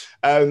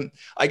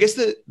I guess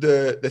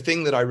the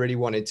thing that I really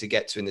wanted to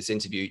get to in this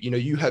interview,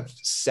 you have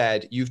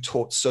said you've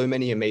taught so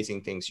many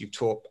amazing things. You've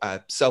taught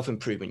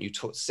self-improvement, you've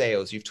taught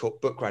sales, you've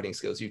taught book writing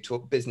skills, you've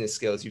taught business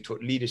skills, you've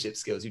taught leadership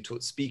skills, you've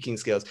taught speaking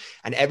skills,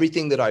 and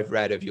everything that I've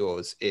read of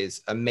yours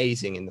is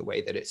amazing in the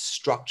way that it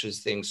structures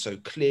things so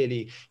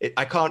clearly.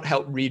 I can't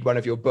help read one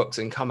of your books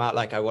and come out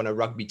like I want to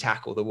rugby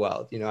tackle the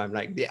world. I'm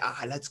like, yeah,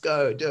 let's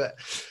go do it.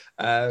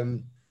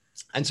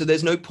 And so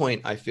there's no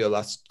point, I feel,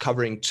 us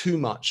covering too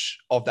much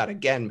of that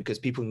again, because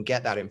people can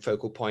get that in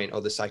Focal Point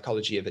or the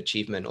Psychology of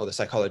Achievement or the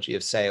Psychology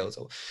of Sales.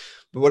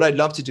 But what I'd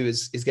love to do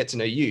is get to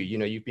know you.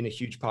 You've been a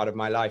huge part of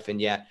my life.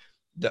 And yet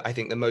I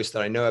think the most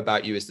that I know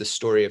about you is the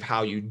story of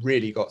how you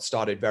really got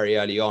started very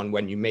early on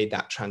when you made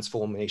that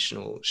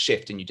transformational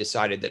shift and you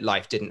decided that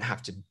life didn't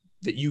have to,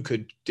 that you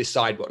could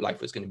decide what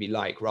life was going to be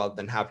like rather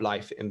than have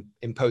life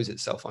impose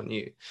itself on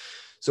you.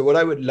 So what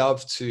I would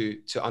love to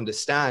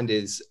understand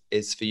is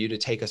for you to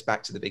take us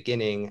back to the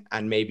beginning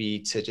and maybe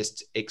to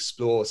just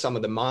explore some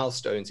of the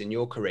milestones in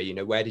your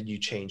career. Where did you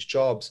change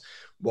jobs?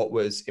 What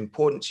was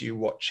important to you?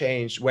 What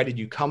changed? Where did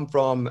you come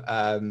from?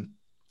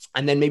 And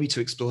then maybe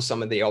to explore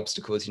some of the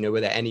obstacles.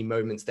 Were there any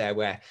moments there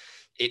where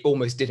it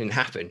almost didn't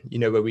happen,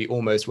 where we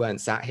almost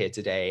weren't sat here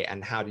today?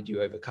 And how did you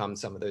overcome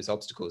some of those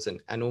obstacles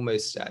and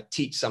almost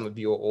teach some of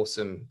your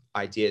awesome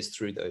ideas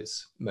through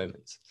those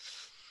moments?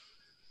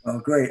 Well,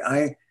 great.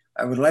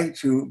 I would like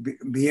to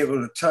be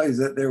able to tell you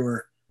that there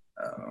were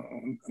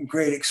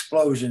great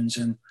explosions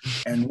and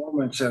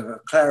moments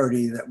of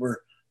clarity that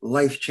were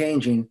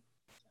life-changing.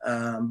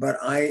 But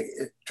I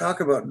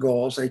talk about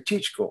goals. I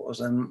teach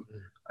goals. I'm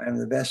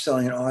the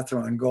best-selling author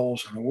on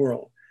goals in the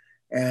world.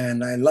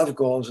 And I love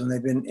goals, and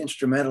they've been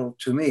instrumental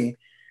to me.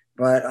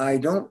 But I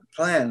don't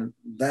plan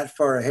that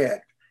far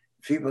ahead.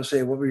 People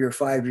say, what were your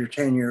 5-year,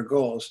 10-year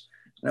goals?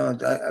 No,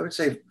 I would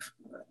say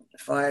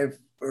 5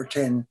 or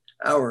 10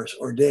 hours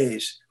or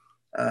days.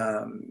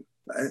 And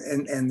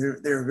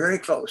they're very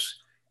close.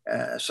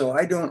 So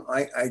I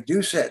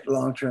do set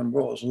long-term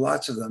goals,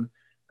 lots of them,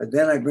 but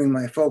then I bring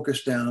my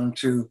focus down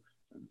to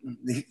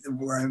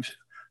where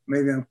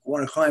maybe I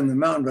want to climb the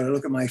mountain, but I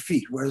look at my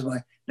feet. Where does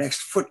my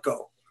next foot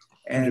go?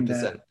 And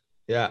 100%.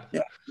 Yeah,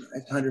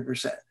 it's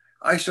 100%.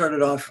 I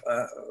started off,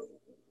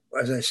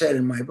 as I said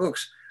in my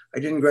books, I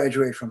didn't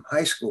graduate from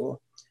high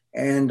school,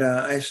 and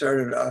I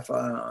started off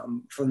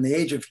from the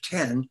age of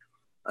 10.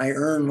 I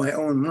earned my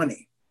own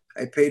money.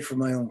 I paid for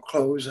my own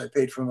clothes. I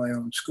paid for my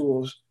own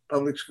schools,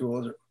 public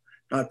schools,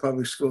 not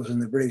public schools in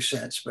the British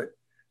sense, but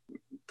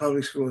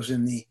public schools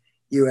in the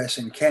US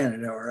and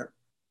Canada, or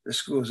the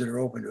schools that are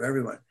open to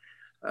everyone.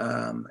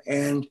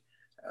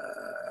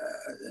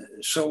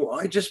 So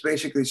I just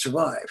basically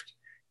survived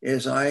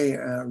as I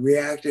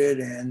reacted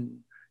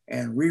and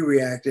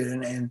re-reacted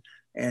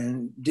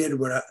and did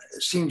what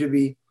seemed to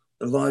be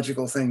the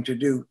logical thing to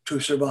do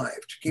to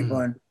survive, to keep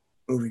on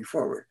moving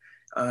forward.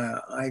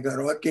 I got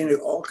into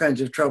all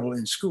kinds of trouble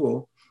in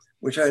school,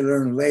 which I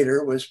learned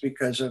later was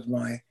because of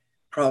my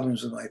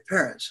problems with my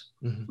parents.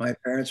 My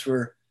parents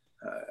were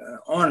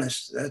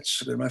honest.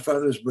 That's good. My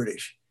father was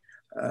British.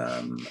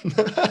 That's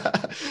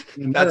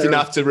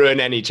enough to ruin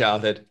any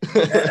childhood.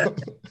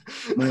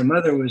 My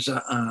mother was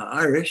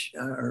Irish.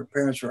 Her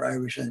parents were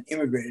Irish and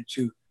immigrated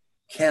to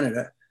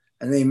Canada,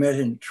 and they met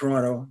in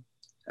Toronto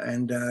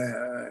and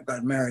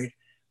got married.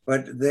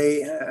 But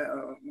they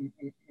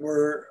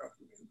were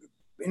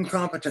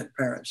incompetent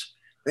parents.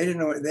 They didn't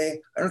know.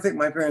 I don't think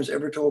my parents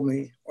ever told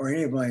me, or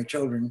any of my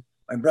children,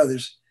 my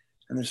brothers,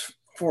 and there's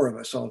 4 of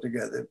us all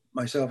together,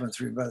 myself and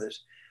 3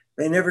 brothers.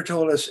 They never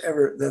told us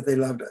ever that they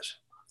loved us.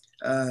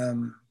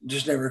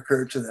 Just never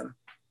occurred to them,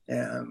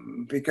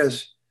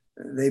 because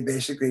they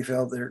basically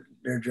felt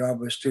their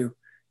job was to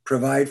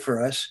provide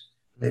for us.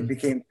 They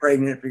became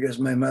pregnant because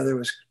my mother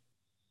was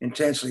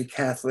intensely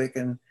Catholic,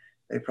 and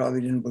they probably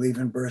didn't believe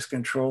in birth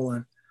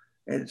control.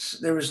 And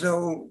there was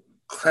no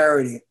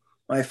clarity.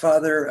 My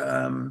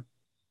father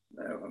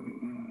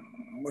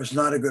was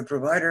not a good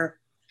provider.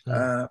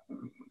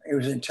 He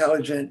was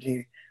intelligent.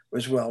 He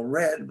was well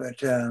read, but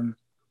he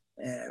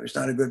was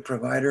not a good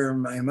provider.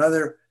 My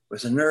mother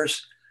was a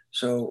nurse,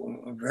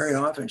 so very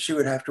often she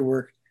would have to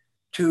work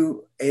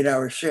 2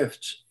 8-hour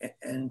shifts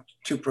and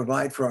to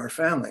provide for our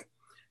family.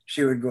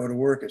 She would go to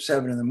work at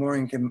 7 in the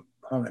morning, come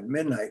home at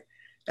midnight,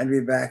 and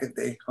be back at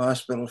the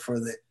hospital for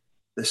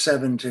the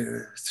 7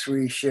 to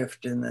 3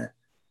 shift and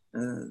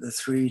the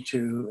 3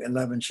 to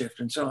 11 shift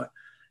and so on.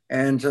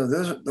 And so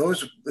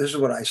this is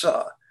what I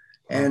saw.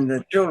 And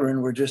the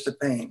children were just a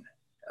pain.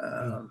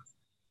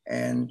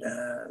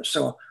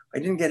 So I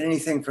didn't get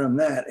anything from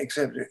that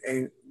except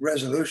a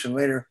resolution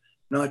later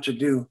not to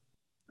do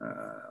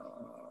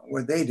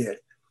what they did.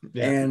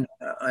 Yeah. And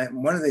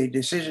one of the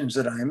decisions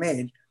that I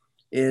made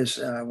is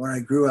when I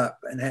grew up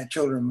and had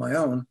children of my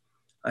own,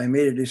 I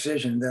made a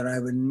decision that I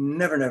would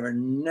never, never,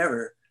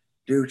 never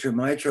do to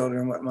my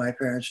children what my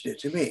parents did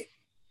to me.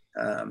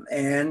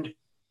 And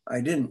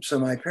I didn't. So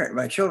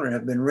my children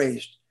have been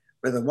raised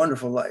with a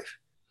wonderful life.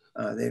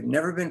 They've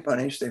never been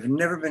punished. They've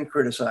never been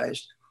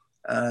criticized.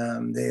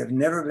 They have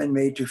never been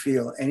made to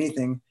feel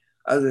anything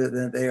other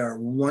than they are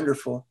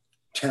wonderful,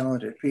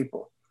 talented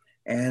people.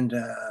 And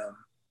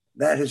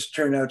that has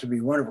turned out to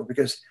be wonderful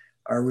because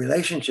our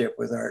relationship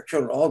with our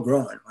children, all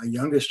grown, my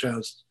youngest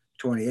child's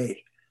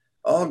 28,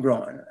 all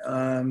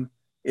grown,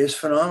 is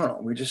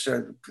phenomenal. We just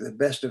are the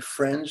best of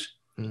friends.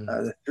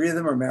 The three of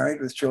them are married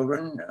with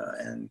children,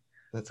 and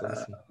That's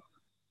awesome.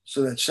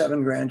 so that's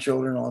 7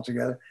 grandchildren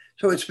altogether.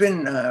 So it's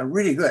been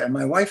really good. And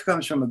my wife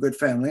comes from a good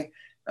family,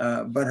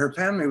 but her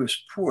family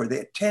was poor. They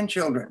had 10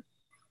 children.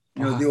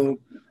 You know, Wow.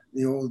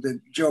 the old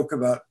joke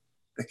about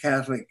the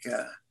Catholic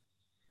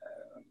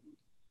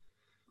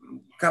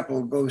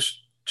couple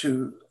goes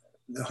to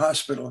the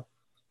hospital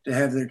to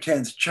have their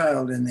 10th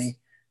child, and the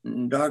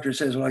doctor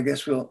says, well, I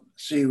guess we'll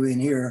see you in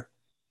here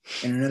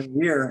in another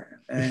year.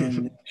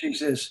 And she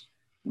says,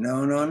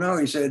 no, no, no.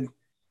 He said,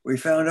 we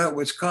found out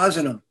what's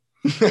causing them.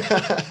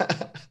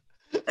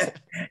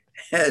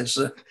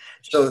 So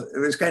it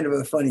was kind of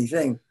a funny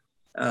thing.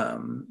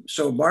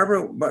 So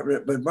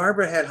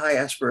Barbara had high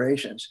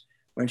aspirations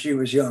when she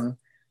was young,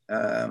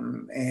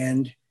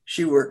 and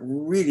she worked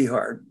really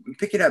hard,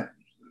 picking up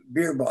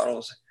beer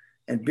bottles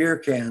and beer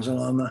cans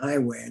along the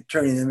highway and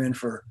turning them in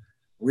for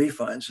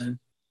refunds. And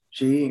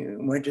she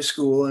went to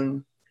school,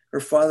 and her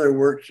father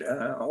worked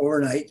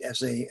overnight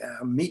as a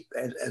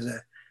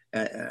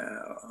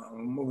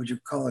what would you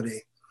call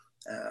it,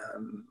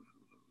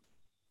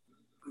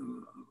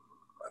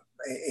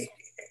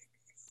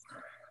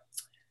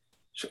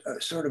 a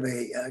sort of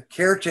a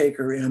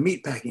caretaker in a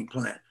meat packing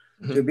plant.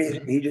 So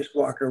basically, he just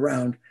walked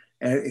around.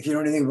 And if you know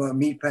anything about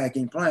meat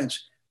packing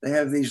plants, they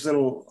have these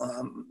little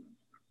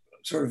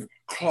sort of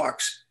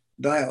clocks,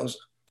 dials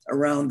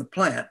around the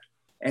plant.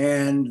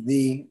 And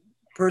the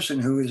person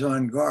who is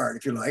on guard,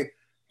 if you like,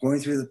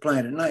 going through the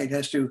plant at night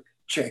has to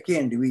check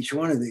into each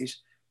one of these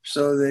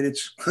so that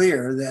it's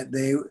clear that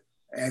they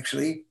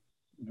actually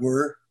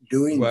were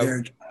doing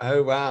their job.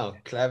 Oh, wow.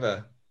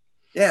 Clever.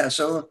 Yeah,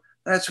 so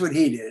that's what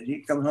he did.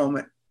 He'd come home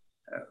at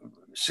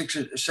 6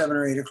 or 7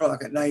 or 8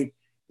 o'clock at night.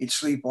 He'd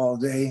sleep all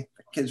day.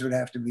 The kids would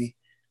have to be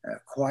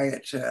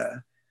quiet,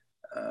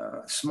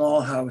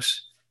 small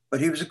house. But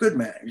he was a good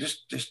man,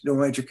 just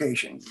no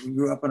education. He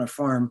grew up on a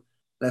farm,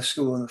 left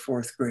school in the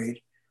 4th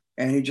grade,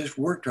 and he just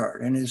worked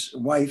hard. And his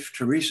wife,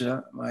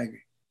 Teresa,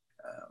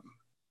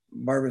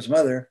 Barbara's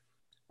mother,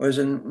 was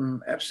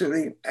an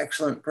absolutely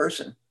excellent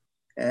person.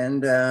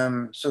 And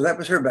so that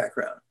was her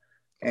background.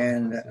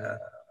 And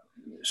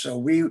so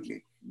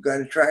we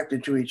got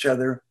attracted to each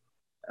other,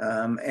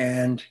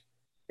 and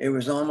it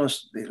was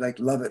almost like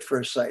love at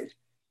first sight.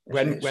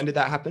 When did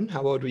that happen?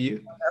 How old were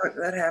you?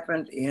 That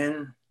happened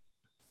in,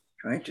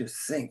 trying to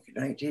think,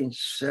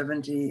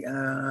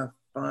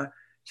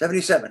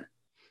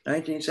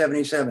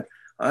 1977.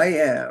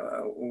 I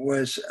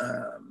was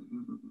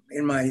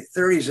in my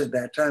 30s at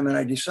that time, and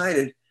I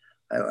decided,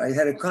 I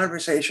had a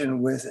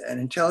conversation with an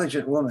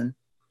intelligent woman,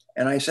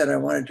 and I said I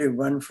wanted to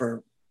run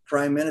for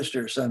prime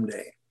minister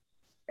someday.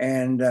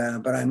 And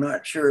but I'm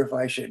not sure if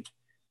I should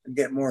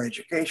get more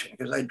education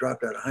because I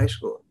dropped out of high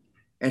school.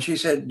 And she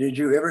said, did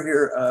you ever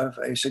hear of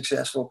a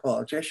successful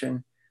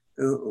politician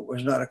who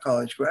was not a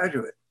college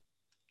graduate?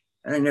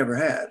 And I never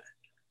had.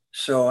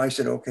 So I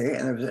said, okay.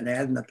 And there was an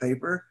ad in the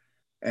paper,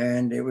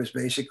 and it was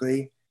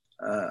basically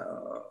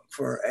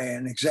for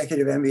an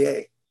executive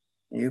MBA.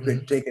 You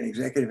could take an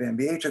executive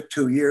MBA. It took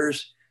 2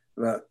 years,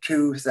 about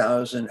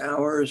 2,000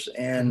 hours,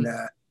 and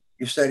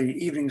you studied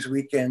evenings,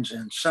 weekends,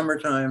 and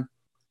summertime,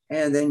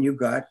 and then you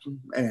got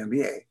an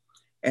MBA.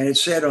 And it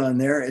said on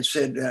there, it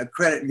said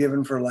credit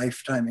given for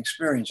lifetime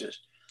experiences.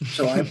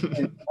 So I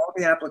called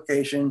the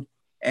application,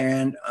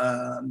 and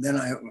then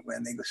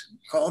when they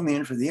called me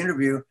in for the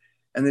interview,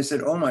 and they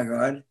said, oh my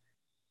God,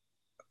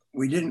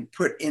 we didn't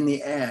put in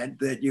the ad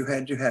that you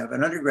had to have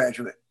an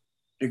undergraduate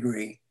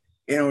degree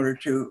in order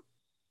to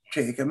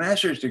take a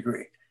master's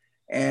degree.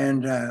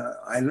 And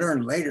I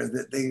learned later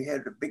that they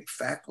had a big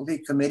faculty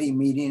committee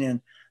meeting,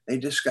 and they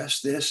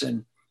discussed this,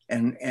 and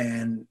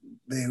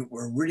they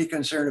were really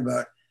concerned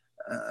about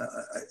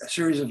a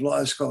series of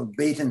laws called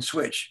bait and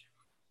switch,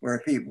 where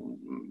people,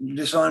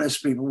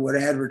 dishonest people, would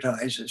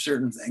advertise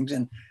certain things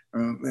and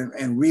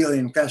reel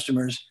in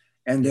customers,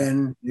 and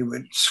then they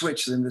would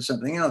switch them to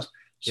something else.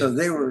 So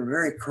they were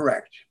very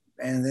correct,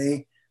 and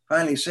they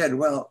finally said,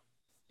 well,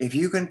 if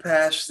you can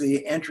pass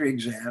the entry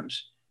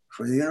exams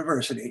for the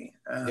university,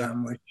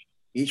 which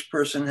each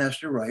person has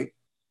to write,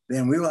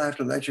 then we will have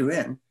to let you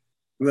in.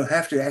 We'll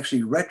have to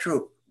actually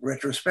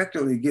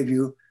retrospectively give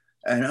you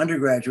an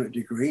undergraduate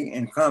degree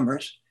in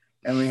commerce,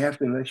 and we have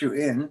to let you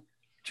in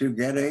to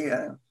get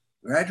a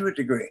graduate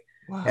degree.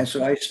 Wow. And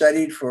so I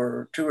studied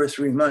for 2 or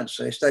 3 months.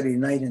 I studied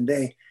night and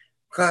day,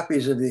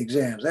 copies of the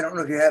exams. I don't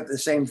know if you have the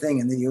same thing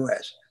in the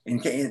US, in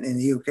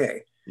the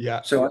UK.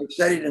 Yeah. So I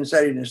studied and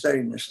studied and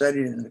studied and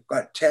studied, and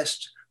got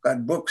tests,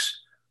 got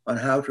books on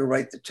how to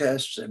write the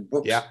tests, and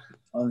books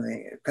on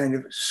the kind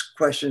of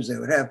questions they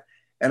would have.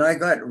 And I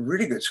got a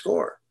really good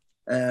score.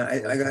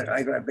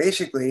 I got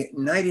basically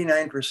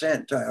 99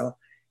 percentile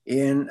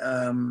in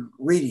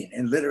reading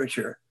and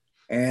literature,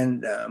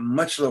 and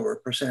much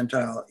lower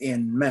percentile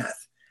in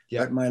math.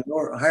 Yeah. but my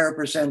higher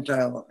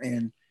percentile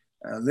in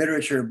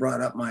literature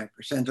brought up my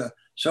percentile.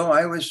 So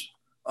I was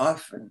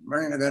off and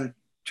running. I got a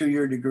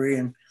 2-year degree,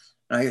 and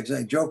I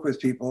joke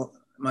with people,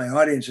 my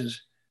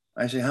audiences.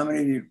 I say, "How many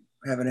of you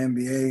have an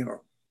MBA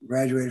or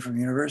graduated from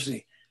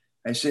university?"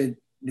 I said,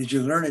 "Did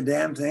you learn a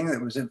damn thing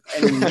that was any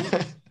use?"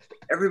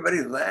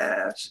 Everybody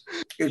laughs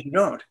because you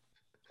don't.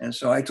 And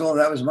so I told them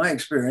that was my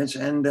experience.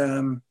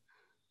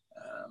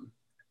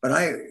 But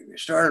I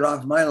started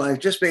off my life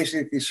just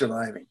basically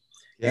surviving.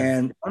 Yeah.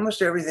 And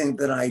almost everything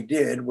that I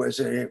did was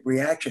a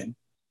reaction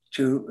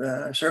to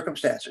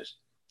circumstances.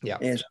 Yeah.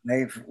 Is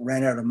I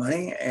ran out of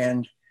money,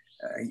 and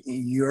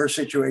your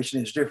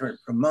situation is different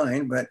from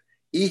mine, but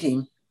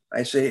eating,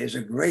 I say, is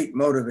a great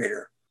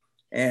motivator.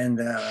 And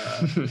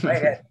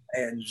I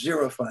had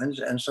zero funds,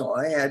 and so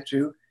I had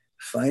to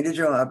find a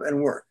job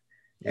and work.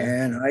 Yeah.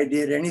 And I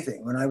did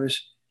anything. When I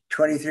was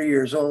 23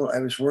 years old, I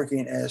was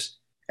working as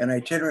an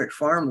itinerant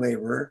farm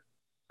laborer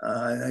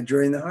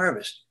during the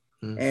harvest.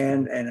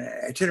 And an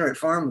itinerant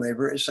farm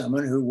laborer is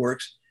someone who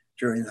works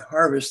during the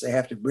harvest. They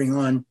have to bring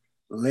on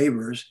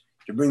laborers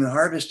to bring the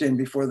harvest in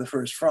before the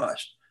first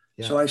frost.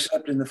 Yeah. So I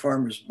slept in the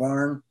farmer's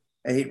barn.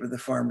 I ate with the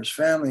farmer's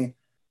family,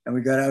 and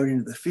we got out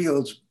into the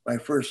fields by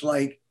first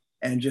light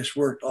and just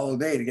worked all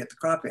day to get the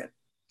crop in. Wow.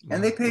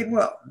 And they paid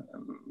well.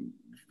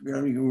 You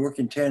know, you were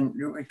working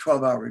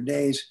 12-hour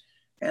days,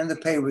 and the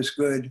pay was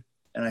good.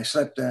 And I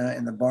slept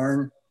in the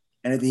barn.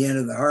 And at the end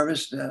of the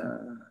harvest,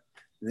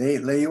 they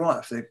lay you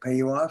off. They pay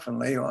you off and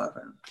lay you off.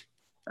 And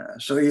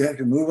so you have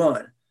to move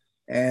on.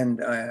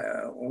 And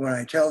when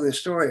I tell this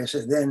story, I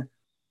said, then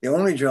the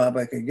only job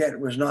I could get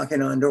was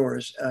knocking on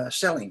doors,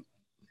 selling.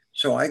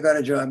 So I got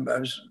a job. I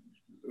was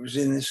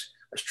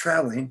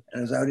traveling, and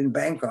I was out in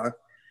Bangkok,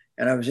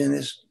 and I was in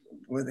this,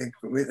 what they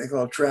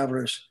call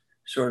travelers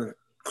sort of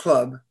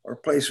club or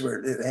place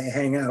where they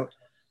hang out.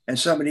 And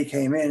somebody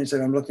came in and said,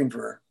 "I'm looking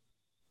for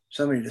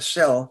somebody to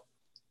sell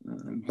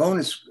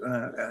bonus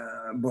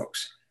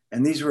books."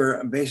 And these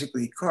were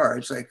basically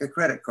cards, like a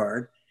credit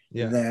card,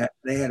 that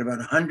they had about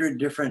 100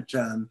 different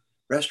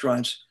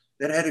restaurants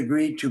that had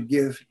agreed to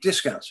give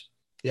discounts,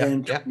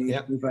 10, 20,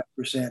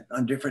 25%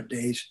 on different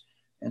days,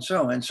 and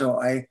so on. So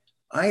I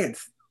had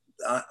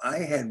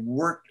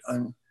worked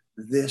on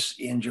this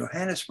in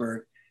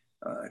Johannesburg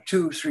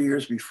 2-3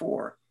 years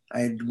before.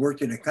 I had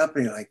worked in a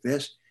company like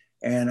this,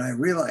 and I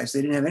realized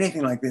they didn't have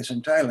anything like this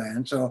in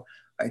Thailand. So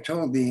I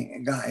told the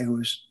guy who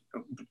was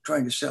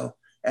trying to sell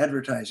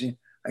advertising,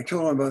 I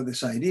told him about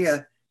this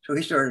idea. So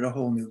he started a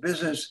whole new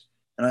business,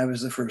 and I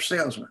was the first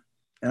salesman.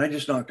 And I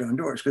just knocked on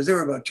doors because there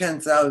were about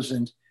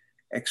 10,000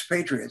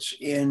 expatriates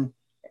in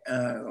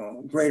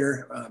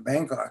greater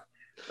Bangkok.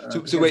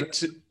 So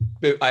wait,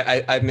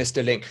 I missed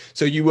a link.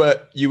 So you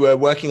were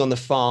working on the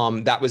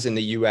farm that was in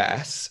the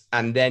US,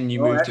 and then you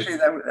moved actually,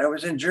 that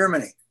was in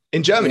Germany.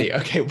 In Germany,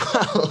 okay,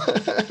 wow.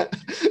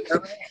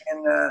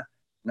 In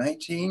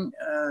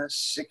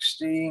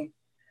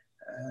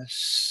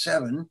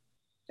 1967,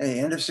 the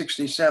end of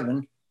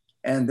 67.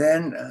 And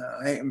then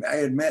I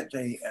had met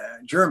a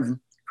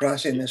German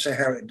crossing the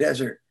Sahara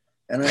Desert,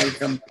 and I had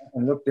come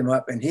and looked him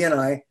up, and he and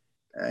I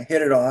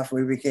hit it off.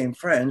 We became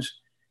friends,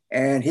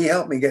 and he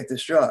helped me get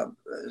this job.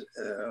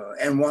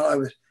 And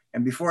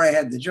before I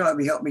had the job,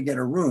 he helped me get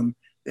a room.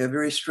 They have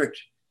very strict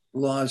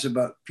laws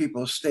about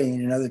people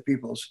staying in other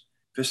people's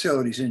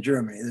facilities in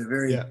Germany. They're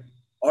very,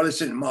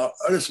 alles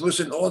muss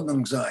in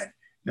Ordnung sein.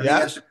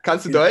 Ja,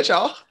 kannst du Deutsch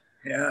auch?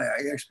 Ja,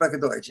 ich spreche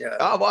Deutsch, ja.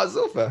 Ah, wow,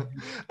 super.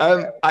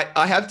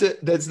 I have to,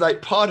 there's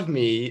like part of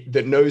me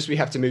that knows we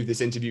have to move this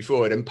interview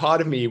forward, and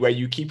part of me where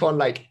you keep on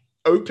like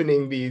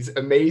opening these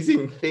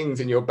amazing things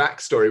in your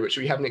backstory, which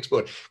we haven't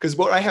explored. Because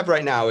what I have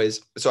right now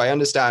is, so I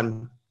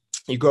understand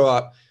you grow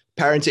up,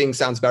 parenting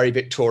sounds very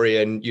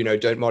Victorian, you know,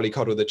 don't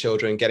mollycoddle the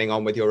children, getting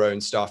on with your own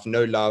stuff,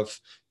 no love.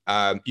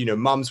 You know,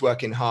 mum's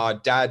working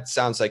hard. Dad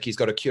sounds like he's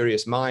got a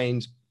curious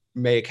mind,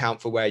 may account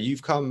for where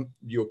you've come,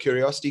 your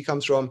curiosity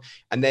comes from.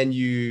 And then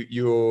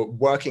you're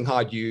working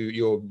hard,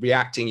 you're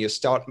reacting, you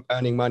start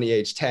earning money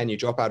age 10, you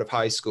drop out of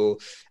high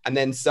school. And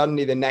then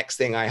suddenly the next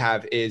thing I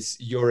have is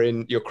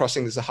you're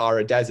crossing the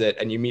Sahara Desert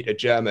and you meet a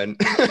German.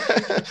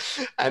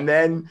 and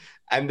then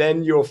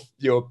you're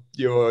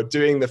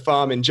doing the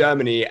farm in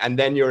Germany, and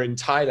then you're in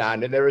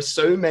Thailand. And there are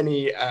so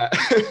many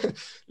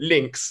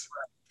links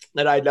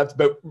that I'd love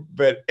to,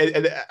 but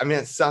I mean,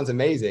 it sounds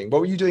amazing.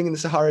 What were you doing in the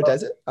Sahara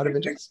Desert, out of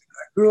interest?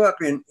 I grew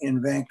up in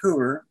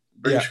Vancouver,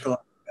 British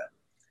Columbia,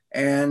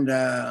 and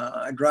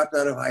I dropped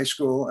out of high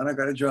school, and I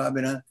got a job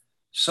in a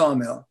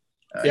sawmill,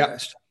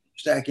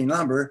 stacking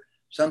lumber,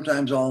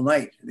 sometimes all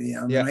night, the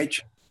night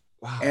shift.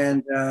 Wow.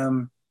 And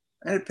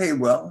it paid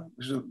well.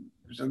 It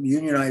was a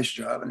unionized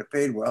job, and it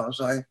paid well.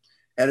 So I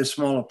had a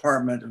small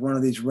apartment, one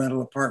of these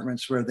rental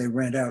apartments where they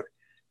rent out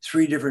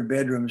 3 different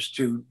bedrooms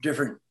to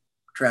different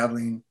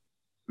traveling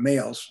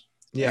males,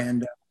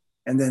 and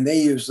then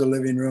they use the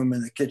living room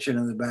and the kitchen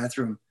and the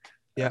bathroom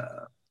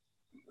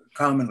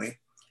commonly.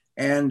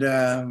 And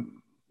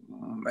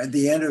at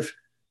the end of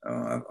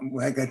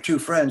I got 2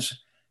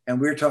 friends, and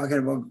we were talking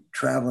about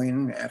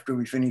traveling after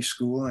we finished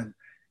school,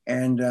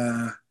 and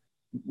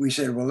we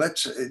said, well,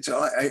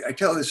 I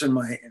tell this in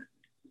my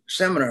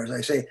seminars.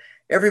 I say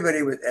everybody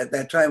at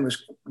that time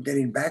was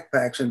getting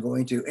backpacks and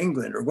going to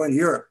England or going to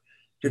Europe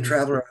to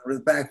travel around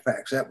with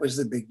backpacks. That was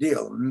the big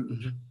deal.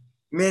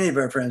 Many of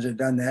our friends had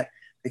done that.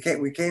 They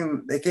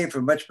came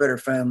from much better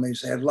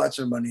families. They had lots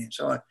of money and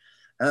so on.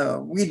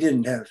 We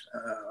didn't have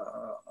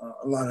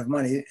a lot of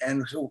money,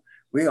 and so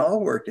we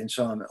all worked in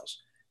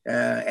sawmills.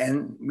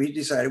 And we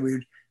decided we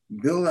would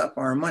build up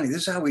our money.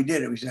 This is how we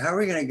did it. We said, how are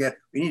we going to get?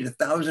 We need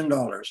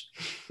 $1,000,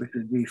 which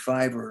would be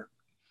 5 or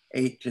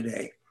 8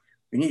 today.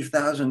 We need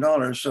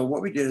 $1,000. So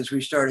what we did is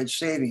we started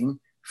saving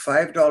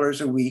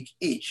 $5 a week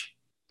each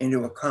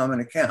into a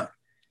common account.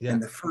 In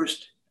the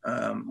first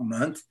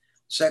month,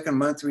 second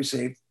month we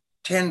saved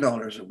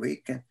 $10 a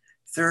week, and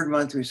third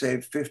month we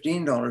saved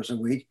 $15 a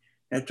week.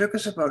 And it took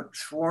us about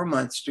 4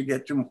 months to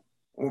get to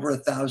over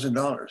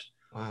 $1,000.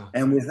 Wow.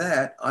 And with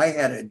that, I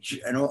had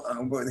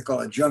what they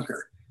call a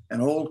junker,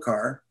 an old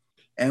car.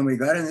 And we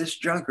got in this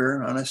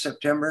junker on a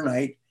September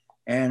night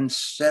and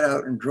set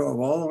out and drove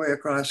all the way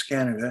across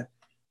Canada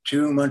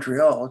to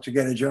Montreal to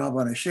get a job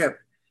on a ship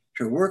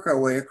to work our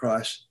way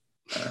across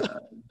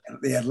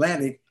the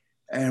Atlantic.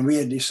 And we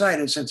had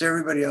decided, since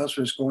everybody else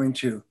was going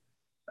to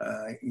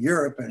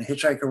Europe and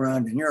hitchhike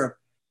around in Europe,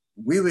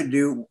 we would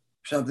do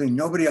something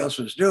nobody else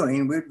was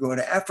doing. We'd go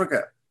to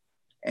Africa.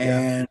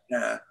 And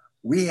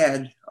we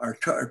had our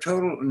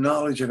total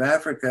knowledge of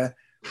Africa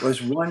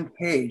was 1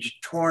 page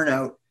torn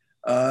out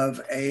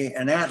of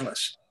an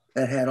atlas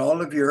that had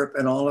all of Europe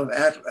and all of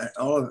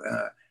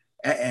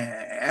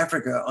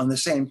Africa on the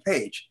same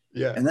page.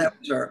 And that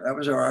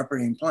was our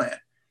operating plan.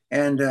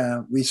 And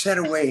we sent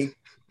away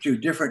to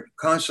different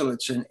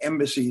consulates and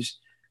embassies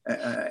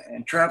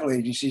and travel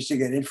agencies to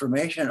get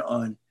information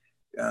on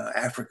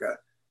Africa.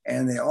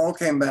 And they all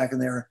came back,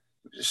 and they were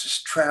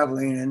just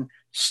traveling and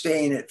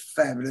staying at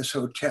fabulous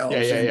hotels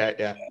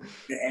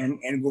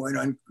and going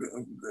on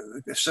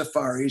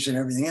safaris and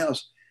everything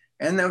else.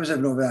 And that was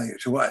of no value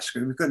to us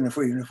because we couldn't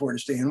even afford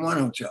to stay in one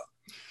hotel.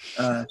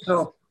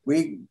 So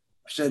we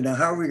said, now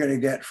how are we going to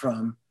get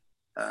from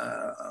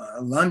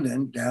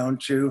London down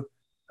to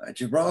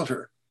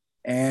Gibraltar?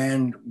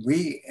 And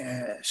we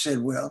said,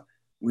 well,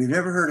 we've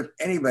never heard of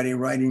anybody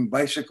riding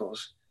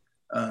bicycles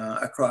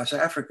across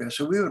Africa.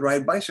 So we would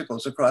ride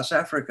bicycles across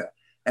Africa,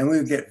 and we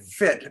would get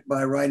fit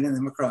by riding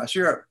them across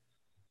Europe.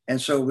 And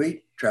so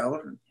we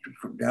traveled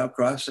down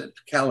across at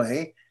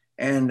Calais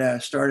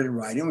and started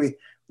riding.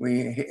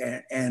 We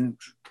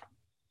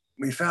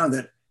found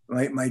that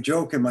my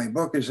joke in my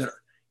book is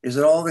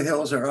that all the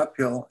hills are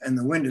uphill and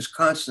the wind is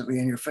constantly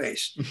in your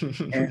face.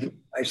 And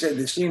I said,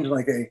 this seems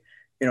like a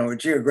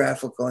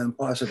geographical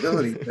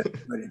impossibility,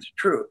 but it's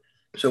true.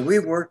 So we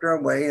worked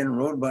our way and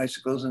rode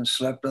bicycles and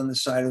slept on the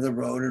side of the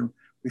road. And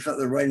we felt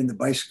that riding the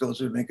bicycles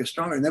would make us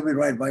stronger. And then we'd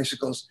ride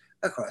bicycles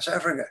across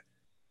Africa.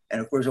 And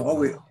of course,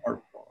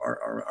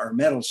 our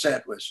mental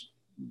set was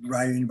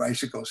riding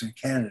bicycles in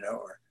Canada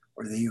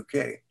or the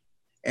UK.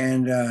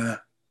 And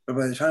but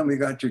by the time we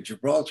got to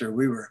Gibraltar,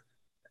 we were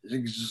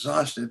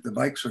exhausted. The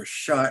bikes were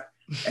shot.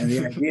 And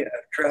the idea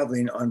of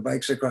traveling on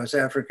bikes across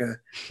Africa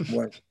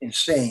was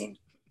insane.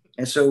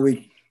 And so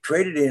we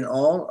traded in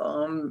all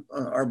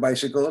our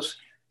bicycles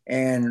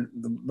and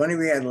the money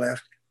we had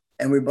left,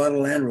 and we bought a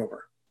Land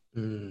Rover.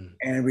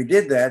 And we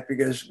did that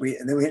because we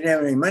didn't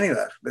have any money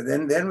left. But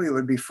then we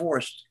would be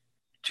forced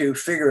to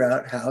figure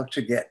out how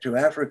to get to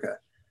Africa.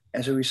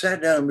 And so we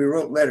sat down and we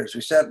wrote letters.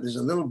 There's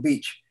a little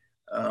beach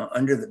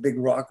under the big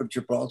rock of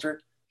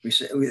Gibraltar.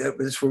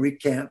 That's where we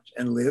camped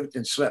and lived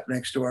and slept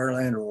next to our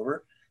Land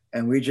Rover.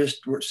 And we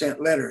just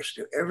sent letters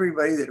to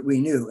everybody that we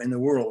knew in the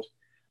world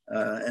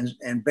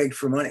and begged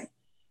for money.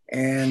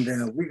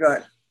 And we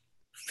got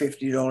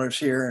 $50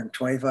 here and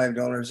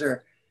 $25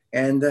 there.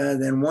 And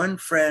then one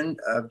friend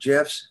of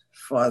Jeff's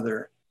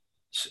father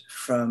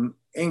from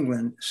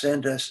England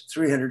sent us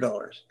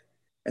 $300.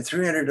 And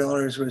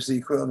 $300 was the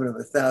equivalent of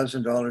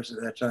 $1,000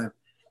 at that time.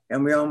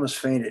 And we almost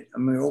fainted. I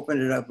mean, we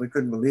opened it up, we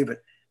couldn't believe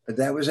it. But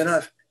that was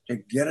enough to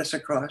get us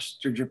across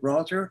to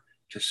Gibraltar,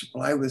 to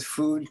supply with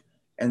food.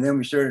 And then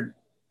we started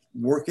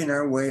working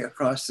our way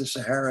across the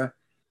Sahara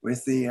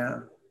with the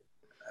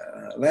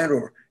Land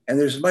Rover. And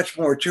there's much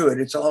more to it.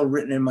 It's all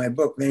written in my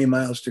book, Many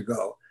Miles to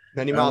Go.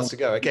 Many miles to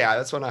go. Okay,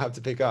 that's one I have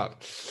to pick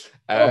up.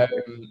 I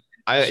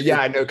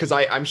know, because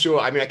I'm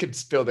sure. I mean, I could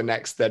fill the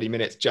next 30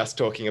 minutes just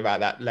talking about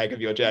that leg of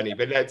your journey.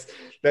 But let's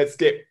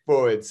skip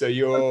forward. So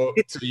you're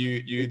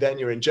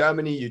in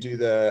Germany. You do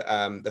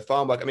the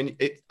farm work. I mean,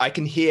 I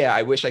can hear.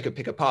 I wish I could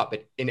pick apart,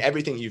 but in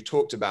everything you've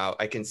talked about,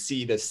 I can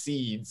see the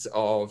seeds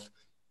of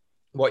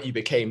what you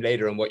became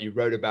later and what you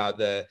wrote about,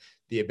 the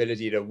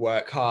ability to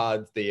work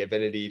hard, the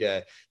ability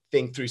to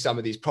think through some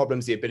of these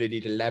problems, the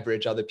ability to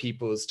leverage other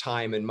people's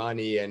time and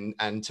money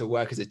and to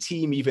work as a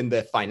team, even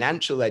the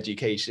financial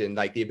education,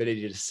 like the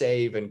ability to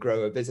save and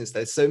grow a business.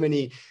 There's so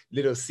many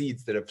little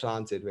seeds that are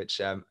planted,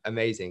 which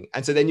amazing.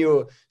 And so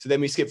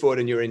then we skip forward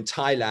and you're in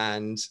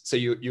Thailand. So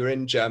you're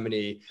in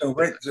Germany. So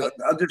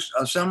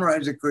I'll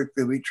summarize it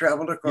quickly. We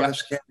traveled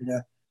across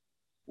Canada,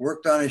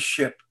 worked on a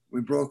ship.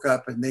 We broke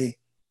up and they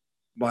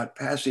bought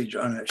passage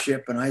on a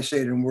ship, and I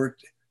stayed and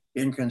worked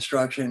in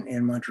construction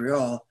in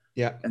Montreal.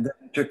 Yeah. And then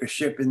we took a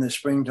ship in the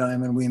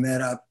springtime and we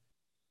met up.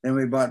 Then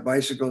we bought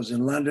bicycles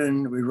in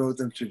London. We rode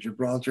them to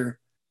Gibraltar,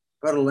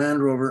 got a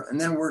Land Rover, and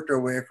then worked our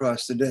way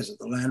across the desert.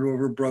 The Land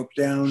Rover broke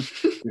down.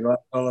 We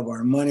lost all of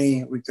our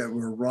money. We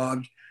were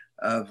robbed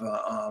of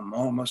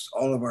almost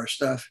all of our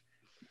stuff.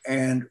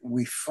 And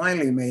we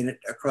finally made it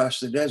across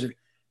the desert.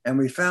 And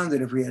we found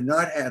that if we had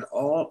not had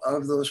all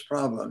of those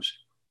problems,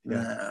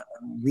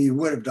 we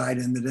would have died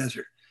in the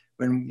desert.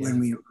 When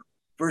we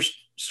first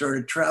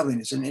started traveling,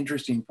 it's an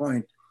interesting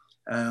point.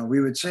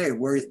 We would say,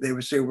 they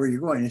would say, where are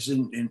you going? It's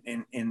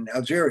in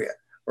Algeria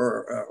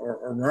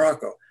or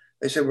Morocco.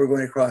 They said, we're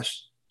going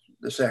across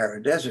the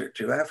Sahara Desert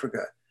to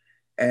Africa.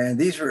 And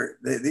they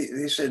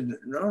said,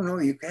 no,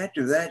 you can't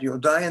do that. You'll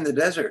die in the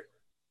desert.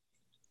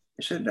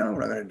 I said, no,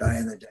 we're not going to die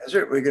in the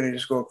desert. We're going to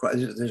just go across.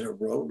 There's a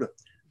road.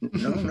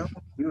 No,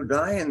 you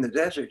die in the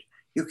desert.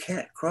 You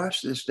can't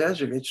cross this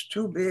desert. It's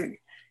too big.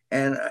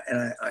 And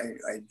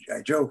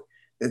I joke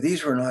that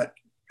these were not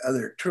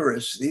other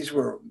tourists. These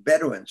were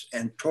Bedouins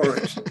and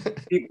tourists,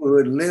 people who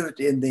had lived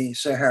in the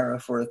Sahara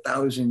for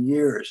 1,000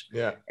 years.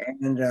 Yeah.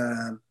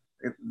 And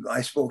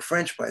I spoke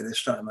French by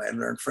this time. I had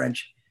learned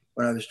French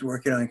when I was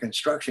working on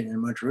construction in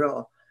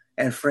Montreal.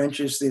 And French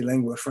is the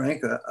lingua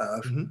franca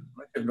of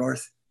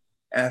North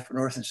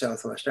and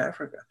Southwest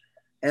Africa.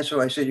 And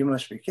so I said, you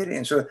must be kidding.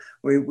 And so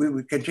we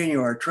would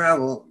continue our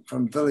travel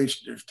from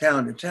village to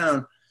town.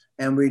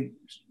 And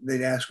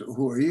they'd ask,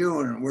 who are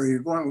you and where are you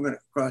going? We're going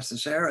to cross the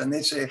Sahara. And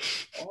they'd say,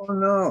 oh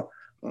no,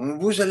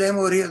 vous allez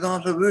mourir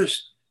dans le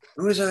bus.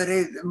 Vous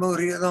allez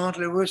mourir dans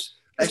le bus.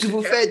 Qu'est-ce que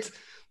vous faites?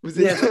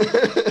 Yes.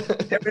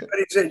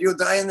 Everybody said, you'll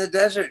die in the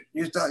desert.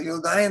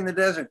 You'll die in the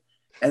desert.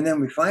 And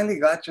then we finally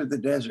got to the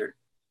desert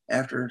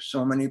after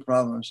so many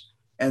problems.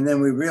 And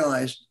then we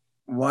realized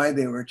why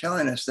they were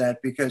telling us that,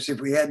 because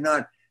if we had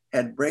not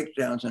had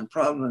breakdowns and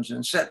problems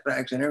and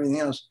setbacks and everything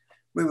else,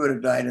 we would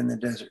have died in the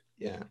desert.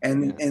 Yeah.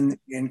 And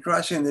in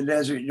crossing the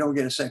desert, you don't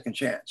get a second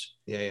chance.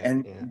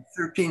 And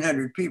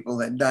 1,300 people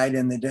that died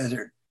in the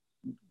desert,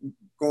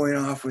 going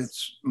off with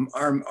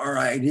our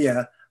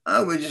idea,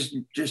 I would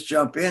just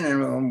jump in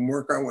and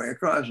work our way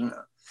across.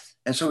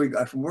 And so we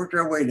worked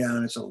our way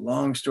down. It's a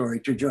long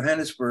story to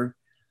Johannesburg.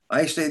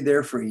 I stayed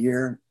there for a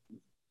year.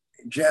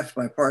 Jeff,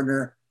 my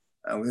partner,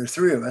 there were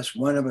three of us.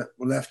 One of us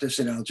left us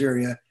in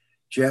Algeria.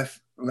 Jeff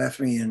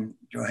left me in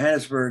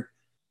Johannesburg.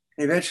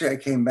 Eventually, I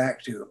came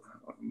back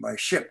by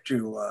ship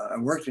I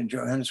worked in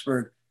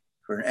Johannesburg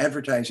for an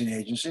advertising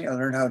agency. I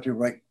learned how to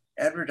write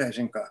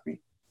advertising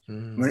copy.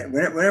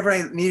 Whenever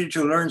I needed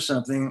to learn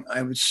something,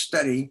 I would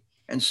study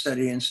and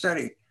study and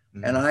study.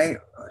 And I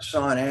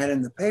saw an ad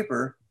in the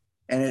paper,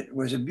 and it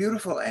was a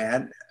beautiful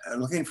ad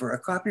looking for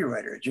a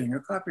copywriter, a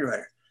junior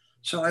copywriter.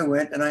 So I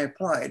went and I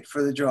applied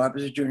for the job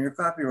as a junior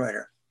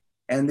copywriter.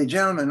 And the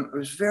gentleman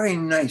was a very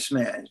nice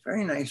man,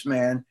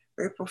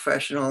 very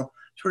professional,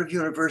 sort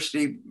of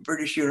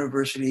British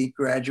university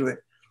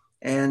graduate.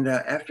 And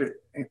after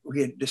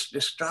we had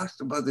just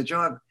talked about the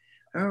job,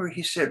 I remember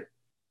he said,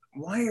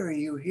 why are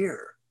you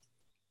here?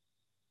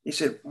 He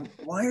said,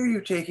 why are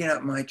you taking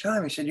up my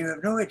time? He said, you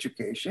have no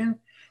education.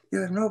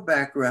 You have no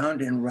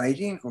background in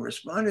writing,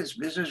 correspondence,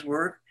 business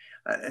work,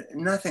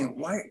 nothing.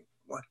 Why?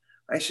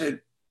 I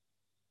said,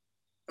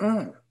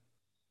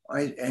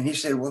 and he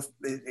said, well,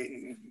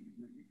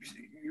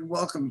 you're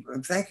welcome.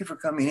 Thank you for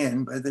coming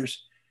in, but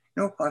there's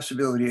no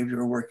possibility of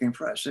your working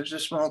for us. It's a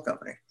small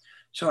company.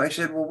 So I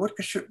said, well,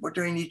 what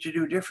do I need to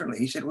do differently?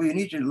 He said, well, you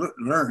need to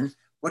learn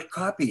what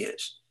copy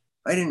is.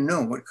 I didn't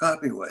know what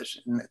copy was.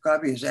 And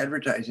copy is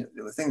advertising,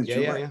 the things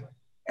you write.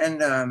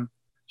 And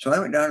so I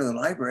went down to the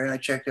library and I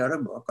checked out a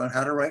book on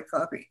how to write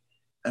copy.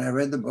 And I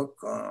read the book.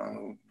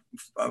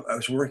 I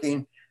was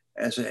working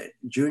as a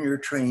junior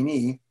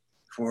trainee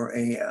for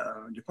a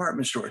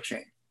department store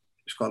chain.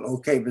 It's called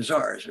OK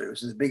Bazaars. It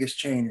was the biggest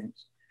chain in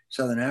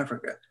Southern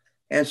Africa.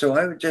 And so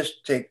I would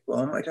just take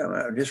all my time.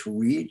 I would just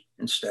read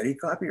and study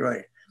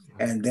copyright.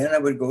 And then I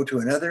would go to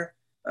another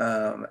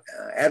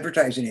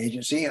advertising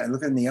agency. I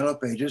look in the yellow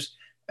pages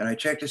and I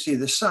check to see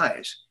the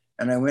size.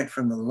 And I went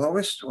from the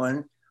lowest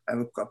one. I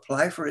would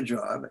apply for a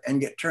job and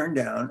get turned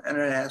down.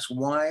 And I'd ask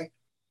why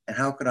and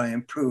how could I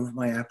improve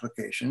my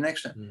application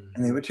next time?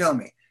 And they would tell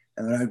me.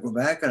 And then I'd go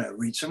back and I'd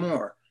read some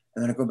more.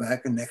 And then I'd go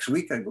back, and next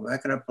week I'd go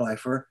back and apply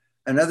for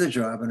another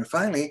job. And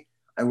finally,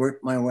 I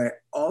worked my way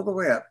all the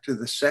way up to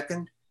the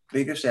second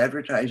biggest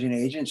advertising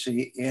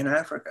agency in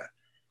Africa.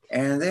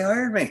 And they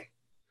hired me.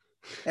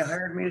 They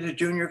hired me as a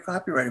junior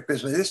copywriter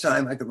because by this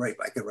time I could write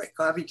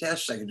copy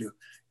tests, I could do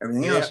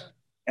everything else.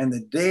 And the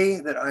day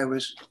that I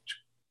was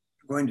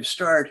going to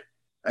start,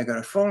 I got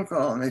a phone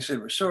call and they said,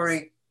 we're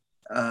sorry,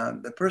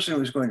 the person who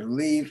was going to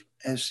leave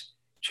has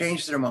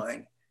changed their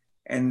mind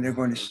and they're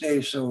going to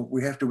stay, so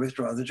we have to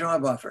withdraw the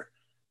job offer.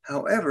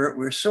 However,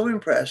 we're so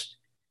impressed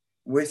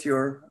with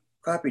your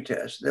copy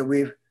test that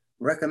we've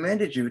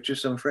recommended you to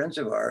some friends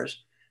of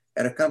ours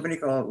at a company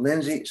called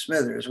Lindsay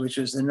Smithers, which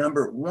is the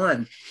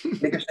 #1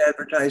 biggest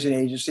advertising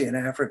agency in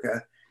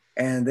Africa.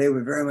 And they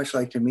would very much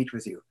like to meet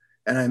with you.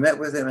 And I met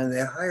with them, and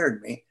they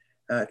hired me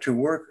to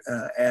work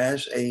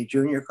as a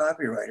junior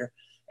copywriter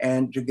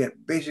and to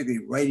get basically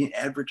writing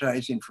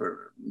advertising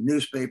for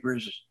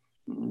newspapers,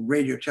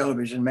 radio,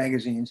 television,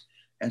 magazines,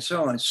 and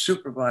so on,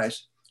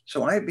 supervised.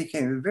 So I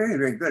became very,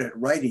 very good at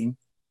writing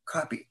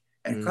copy.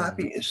 And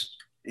copy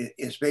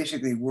is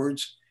basically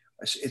words.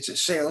 It's a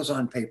sales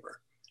on paper.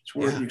 It's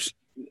word you.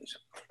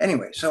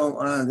 Anyway, so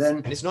then,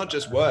 and it's not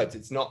just words.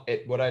 It's not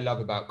it. What I love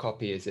about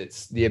copy is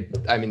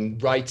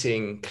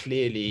writing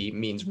clearly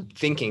means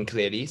thinking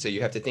clearly. So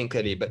you have to think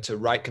clearly, but to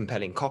write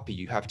compelling copy,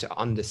 you have to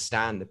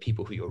understand the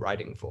people who you're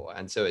writing for.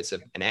 And so it's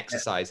an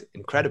exercise,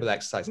 incredible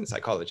exercise in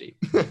psychology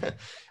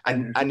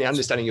and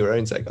understanding your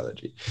own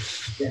psychology.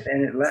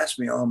 And it lasts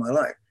me all my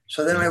life.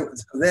 So then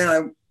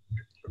I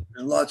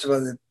there's lots of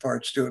other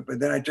parts to it, but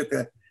then I took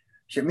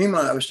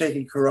meanwhile, I was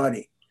taking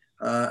karate,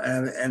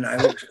 and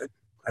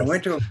I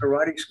went to a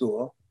karate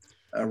school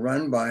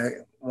run by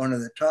one of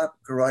the top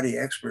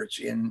karate experts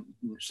in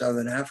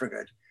Southern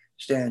Africa,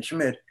 Stan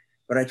Schmidt.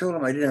 But I told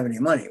him I didn't have any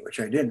money, which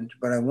I didn't,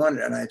 but I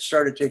wanted, and I had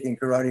started taking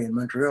karate in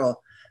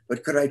Montreal,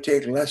 but could I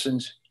take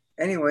lessons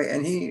anyway?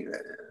 And he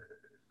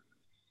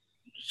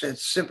said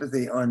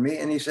sympathy on me,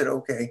 and he said,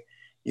 okay,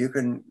 you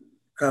can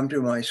come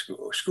to my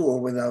school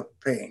without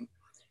paying.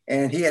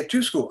 And he had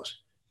two schools,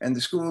 and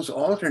the schools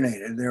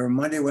alternated. They were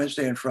Monday,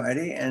 Wednesday, and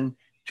Friday, and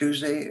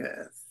Tuesday,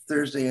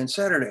 Thursday, and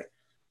Saturday.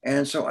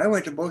 And so I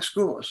went to both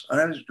schools.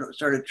 And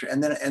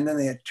then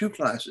they had two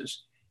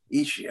classes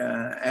each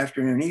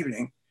afternoon,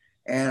 evening.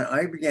 And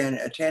I began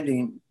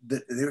attending.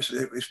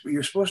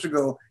 You're supposed to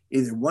go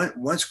either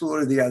one school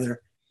or the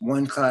other,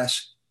 one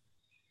class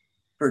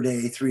per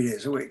day, 3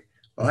 days a week.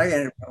 Well, I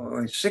ended up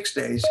going 6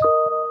 days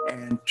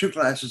and two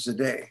classes a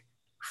day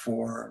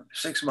for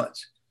 6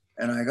 months.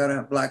 And I got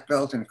a black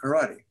belt in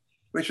karate,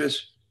 which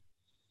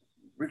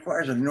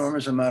requires an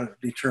enormous amount of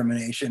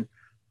determination.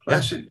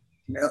 Plus, it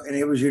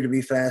enables you to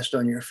be fast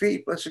on your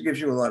feet. Plus, it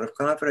gives you a lot of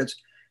confidence.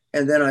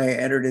 And then I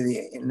entered in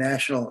the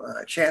national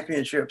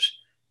championships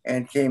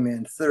and came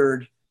in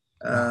third.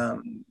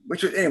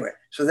 Which was anyway.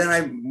 So then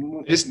I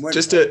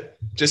just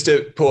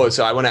to pause.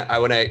 So I want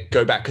to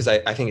go back because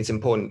I think it's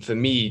important for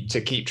me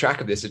to keep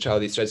track of this, to tie all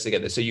these threads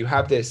together. So you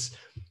have this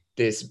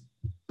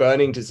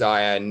burning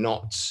desire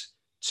not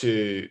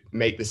to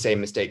make the same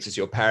mistakes as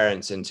your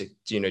parents, and to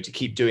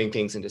keep doing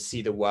things and to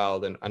see the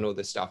world and all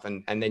this stuff.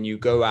 And then you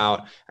go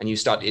out and you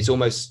start, it's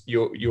almost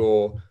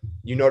you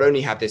not only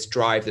have this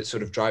drive that's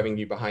sort of driving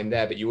you behind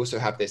there, but you also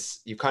have this,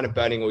 you're kind of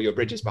burning all your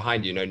bridges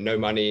behind you, no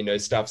money, no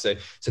stuff. So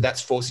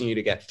that's forcing you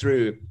to get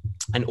through.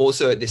 And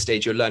also at this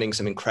stage, you're learning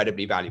some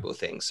incredibly valuable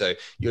things. So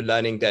you're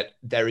learning that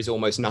there is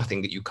almost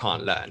nothing that you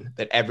can't learn,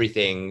 that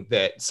everything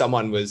that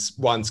someone was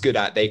once good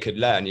at, they could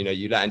learn.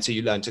 You learn. So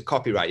you learn to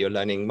copyright, you're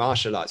learning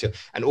martial arts,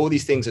 and all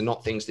these things are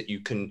not things that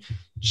you can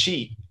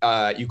cheat.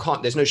 You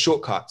can't, there's no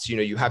shortcuts.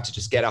 You have to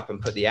just get up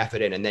and put the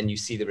effort in, and then you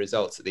see the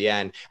results at the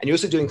end. And you're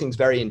also doing things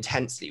very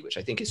intensely, which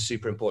I think is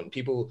super important.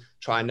 People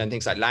try and learn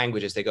things like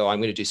languages. They go, I'm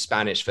going to do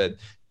Spanish for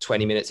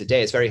 20 minutes a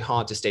day. It's very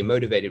hard to stay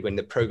motivated when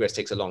the progress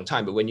takes a long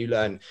time. But when you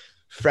learn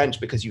French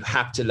because you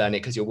have to learn it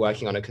because you're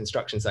working on a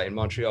construction site in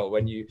Montreal,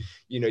 when you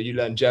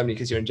learn Germany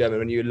because you're in Germany,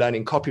 when you're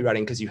learning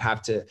copywriting because you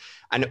have to,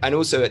 and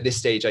also at this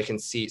stage I can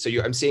see,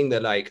 I'm seeing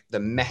the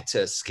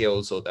meta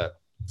skills or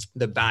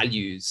the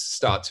values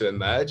start to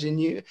emerge in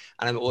you.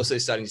 And I'm also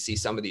starting to see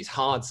some of these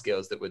hard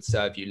skills that would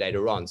serve you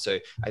later on. So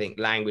I think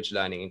language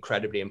learning,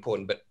 incredibly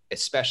important, but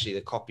especially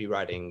the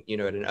copywriting,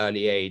 at an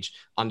early age,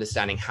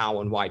 understanding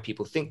how and why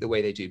people think the way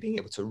they do, being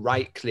able to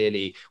write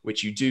clearly,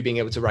 which you do, being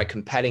able to write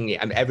compellingly.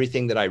 And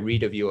everything that I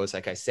read of yours,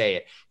 like I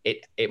say,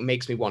 it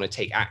makes me want to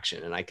take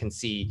action. And I can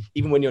see,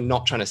 even when you're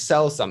not trying to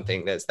sell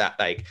something, there's that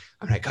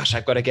I'm like, gosh,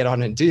 I've got to get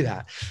on and do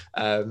that.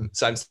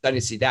 So I'm starting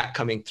to see that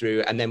coming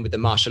through. And then with the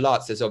martial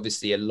arts, there's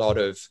obviously a lot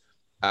of,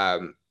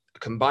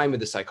 combined with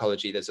the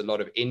psychology, there's a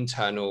lot of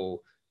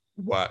internal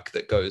work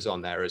that goes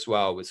on there as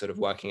well, with sort of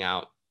working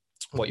out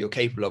what you're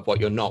capable of, what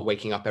you're not,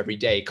 waking up every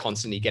day,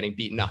 constantly getting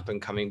beaten up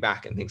and coming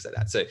back and things like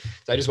that. So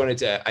I just wanted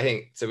to, I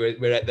think, so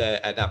we're at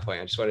that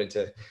point. I just wanted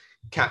to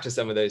capture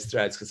some of those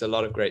threads because there's a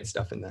lot of great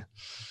stuff in there.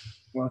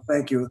 Well,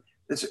 thank you.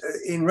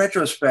 In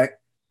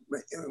retrospect,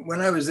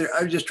 when I was there,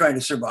 I was just trying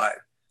to survive.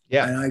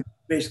 Yeah. And I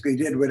basically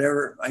did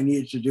whatever I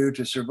needed to do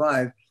to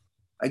survive.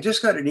 I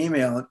just got an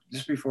email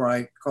just before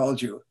I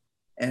called you,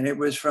 and it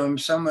was from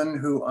someone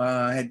who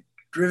had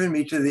driven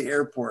me to the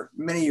airport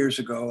many years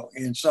ago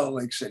in Salt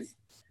Lake City,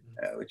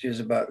 which is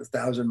about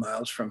 1,000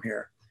 miles from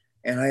here.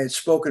 And I had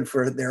spoken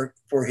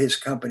for his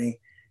company,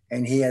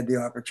 and he had the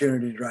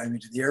opportunity to drive me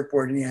to the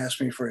airport, and he asked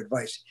me for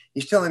advice.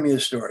 He's telling me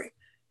his story.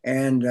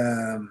 And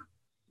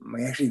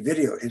I actually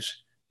videoed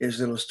his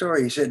little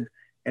story. He said,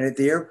 and at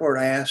the airport,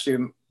 I asked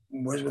him,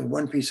 was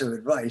one piece of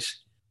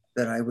advice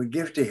that I would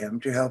give to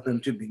him to help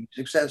him to be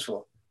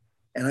successful.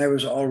 And I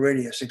was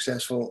already a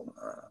successful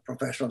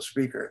professional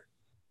speaker.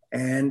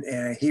 And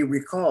he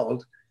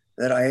recalled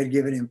that I had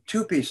given him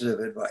two pieces of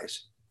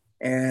advice.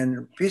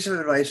 And piece of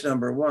advice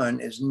number one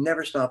is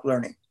never stop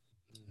learning.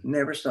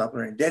 Never stop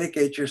learning.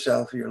 Dedicate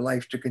yourself, your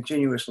life, to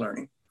continuous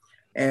learning.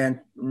 And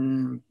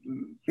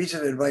piece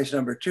of advice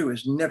number 2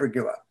 is never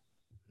give up.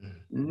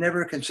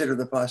 Never consider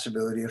the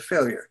possibility of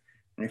failure.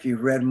 And if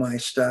you've read my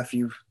stuff,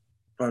 you've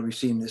probably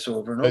seen this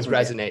over and Those over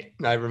again.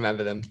 resonate. I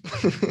remember them.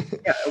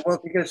 Yeah, well,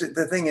 because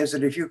the thing is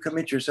that if you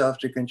commit yourself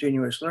to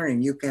continuous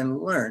learning, you can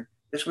learn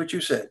just what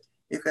you said.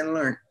 You can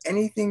learn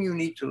anything you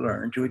need to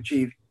learn to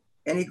achieve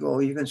any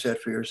goal you can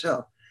set for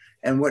yourself.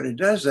 And what it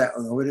does that,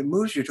 though, it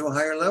moves you to a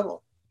higher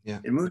level. Yeah.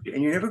 It moves you,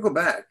 and you never go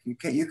back.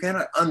 You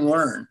cannot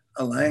unlearn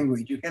a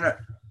language. You cannot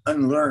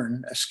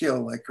unlearn a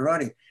skill like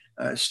karate.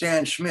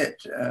 Stan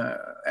Schmidt,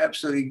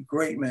 absolutely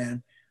great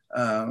man,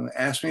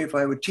 asked me if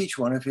I would teach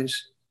one of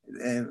his.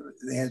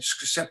 They had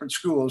separate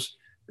schools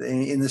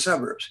in the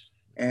suburbs,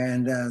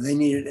 and they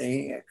needed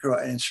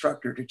an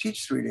instructor to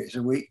teach 3 days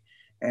a week.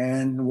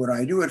 And would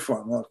I do it for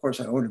him? Well, of course,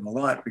 I owed him a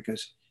lot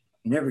because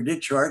he never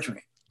did charge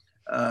me.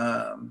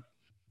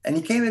 And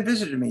he came and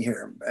visited me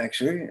here,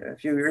 actually, a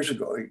few years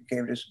ago. He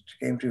came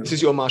to. This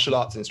is your martial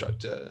arts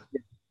instructor.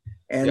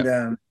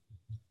 And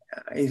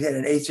he had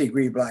an 8th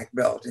degree black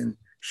belt in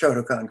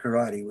Shotokan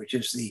Karate, which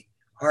is the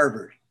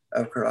Harvard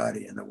of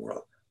karate in the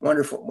world.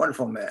 Wonderful,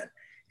 wonderful man.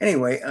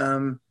 Anyway,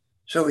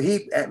 so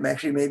he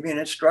actually made me an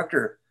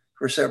instructor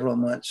for several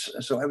months.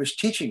 So I was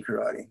teaching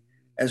karate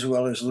as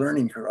well as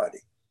learning karate.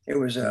 It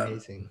was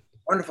amazing,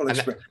 wonderful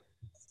experience.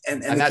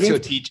 And that's your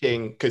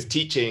teaching, because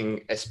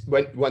teaching,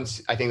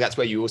 once I think that's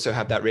where you also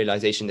have that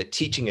realization that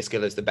teaching a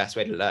skill is the best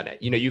way to learn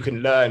it. You know, you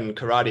can learn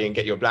karate and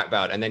get your black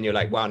belt, and then you're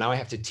like, wow, now I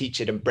have to teach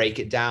it and break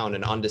it down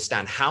and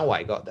understand how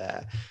I got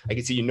there. I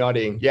can see you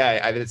nodding.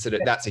 Yeah,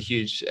 that's a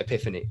huge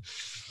epiphany.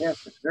 Yeah,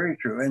 it's very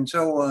true. And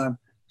so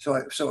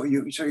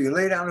you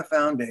lay down a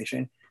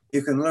foundation.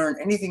 You can learn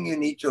anything you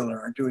need to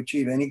learn to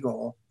achieve any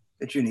goal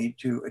that you need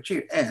to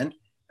achieve, and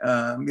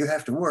you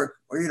have to work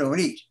or you don't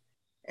eat.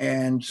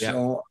 And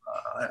so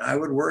I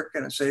would work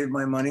and save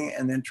my money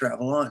and then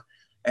travel on.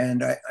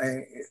 And I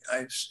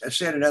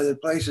said in other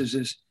places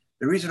is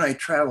the reason I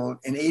traveled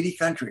in 80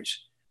 countries.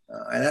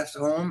 I left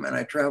home and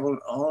I traveled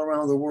all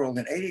around the world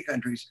in 80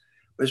 countries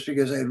was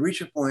because I'd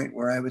reach a point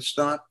where I would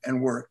stop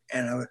and work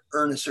and I would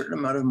earn a certain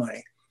amount of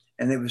money.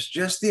 And it was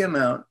just the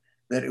amount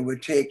that it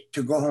would take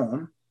to go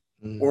home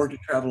or to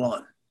travel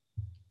on.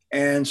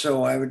 And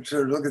so I would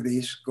sort of look at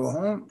these, go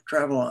home,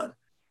 travel on.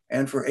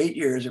 And for 8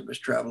 years, it was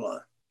travel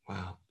on.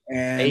 Wow.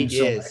 And 8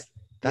 years.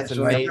 That's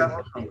amazing. So I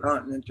traveled from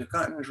continent to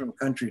continent, from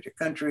country to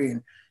country,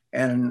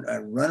 and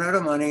I'd run out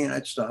of money and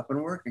I'd stop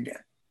and work again.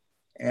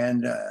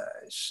 And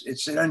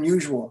it's an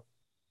unusual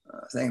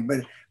thing.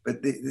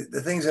 But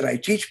the things that I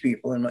teach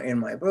people in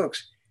my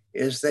books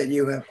is that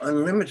you have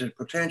unlimited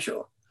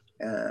potential,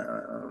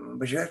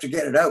 but you have to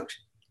get it out.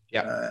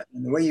 Yeah.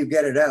 And the way you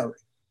get it out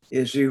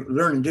is you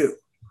learn and do.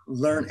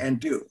 Learn and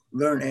do,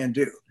 learn and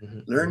do,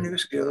 learn new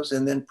skills,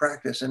 and then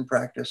practice and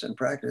practice and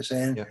practice.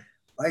 And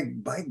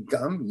by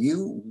gum,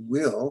 you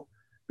will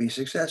be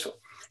successful.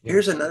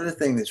 Here's another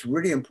thing that's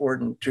really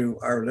important to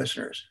our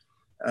listeners.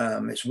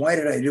 It's why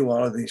did I do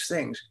all of these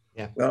things?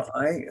 Well,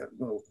 I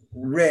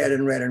read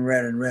and read and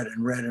read and read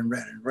and read and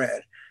read and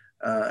read.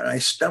 And I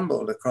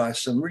stumbled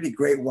across some really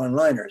great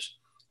one-liners.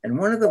 And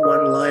one of the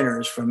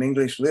one-liners from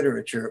English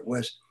literature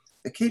was,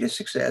 the key to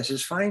success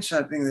is find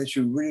something that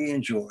you really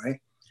enjoy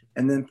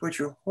and then put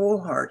your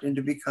whole heart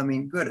into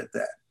becoming good at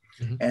that.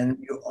 And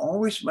you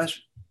always must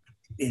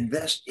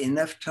invest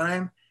enough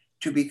time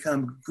to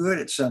become good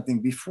at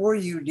something before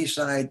you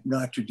decide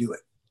not to do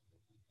it.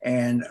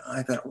 And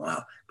I thought,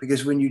 wow,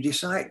 because when you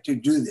decide to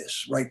do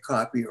this, write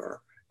copy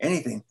or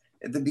anything,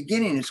 at the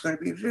beginning, it's going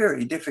to be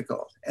very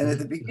difficult. And at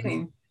the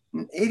beginning,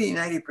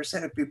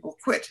 80-90% of people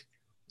quit.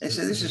 They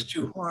say, this is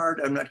too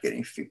hard. I'm not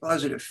getting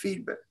positive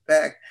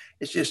feedback.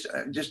 It's just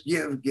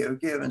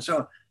give. And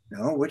so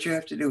no, what you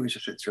have to do is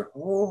just put your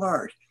whole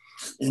heart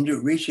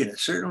into reaching a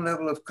certain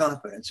level of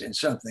confidence in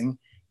something.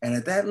 And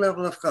at that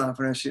level of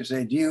confidence, you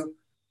say, do you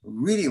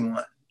really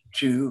want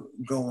to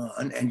go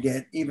on and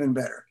get even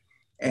better?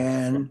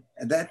 And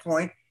at that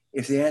point,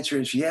 if the answer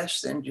is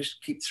yes, then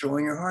just keep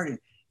throwing your heart in.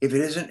 If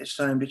it isn't, it's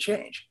time to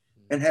change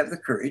and have the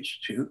courage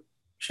to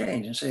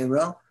change and say,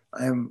 well,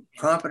 I'm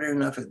competent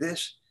enough at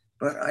this,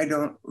 but I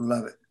don't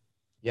love it.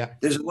 Yeah.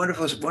 There's a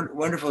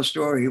wonderful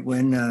story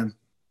when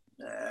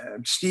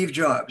Steve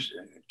Jobs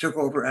took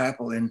over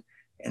Apple in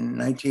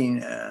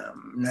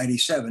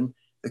 1997.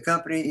 The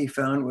company he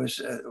found was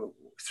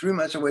 3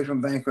 months away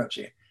from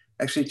bankruptcy,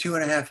 actually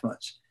 2.5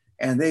 months.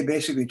 And they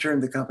basically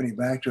turned the company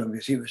back to him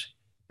because he was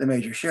the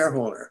major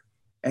shareholder.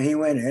 And he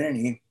went in and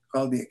he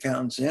called the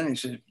accountants in and he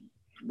said,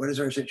 what is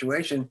our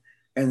situation?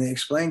 And they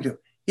explained to him.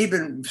 He'd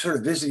been sort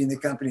of visiting the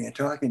company and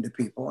talking to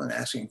people and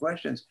asking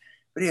questions,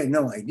 but he had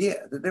no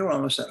idea that they were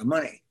almost out of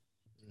money.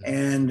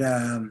 And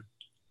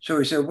so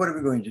he said, what are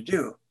we going to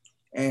do?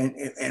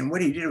 And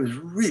what he did was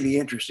really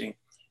interesting.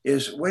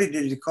 Is what he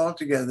did is he called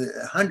together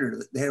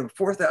 100, they had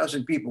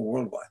 4,000 people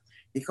worldwide.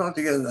 He called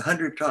together the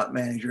 100 top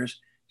managers,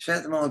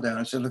 sat them all down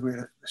and said, look, we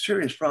have a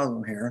serious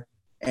problem here.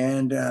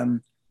 And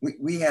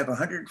we have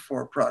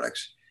 104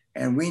 products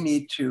and we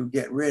need to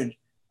get rid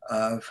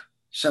of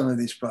some of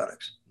these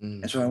products.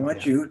 And so I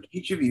want you,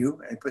 each of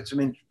you, and put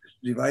some in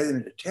divide them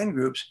into 10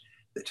 groups.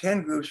 The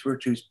 10 groups were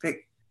to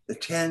pick the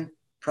 10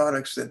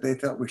 products that they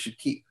thought we should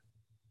keep.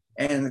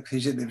 And he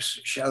said they were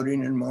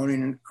shouting and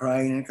moaning and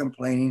crying and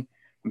complaining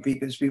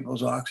because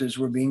people's oxes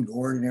were being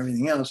gored and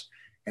everything else.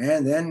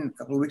 And then a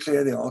couple of weeks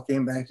later, they all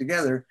came back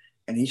together,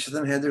 and each of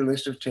them had their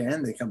list of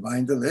 10. They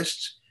combined the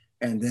lists,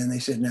 and then they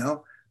said,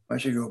 now, why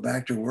don't you go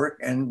back to work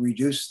and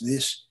reduce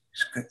this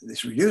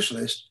reduced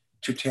list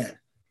to 10?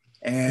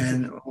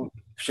 And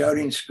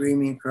shouting,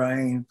 screaming,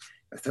 crying,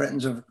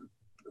 threats of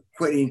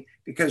quitting,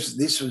 because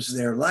this was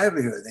their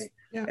livelihood,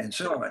 and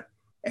so on.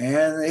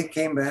 And they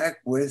came back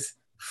with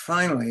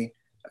finally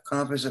a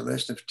composite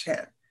list of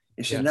 10.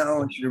 He said, now I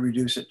want you to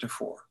reduce it to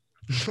 4.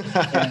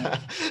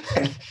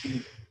 and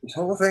this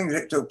whole thing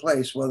that took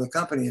place, well, the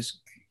company is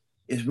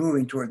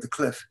moving toward the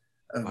cliff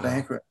of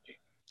bankruptcy.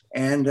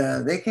 And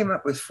they came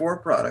up with 4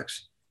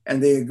 products,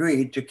 and they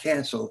agreed to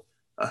cancel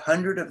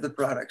 100 of the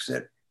products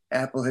that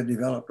Apple had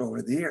developed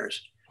over the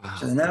years. Wow.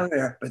 So now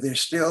they're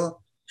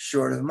still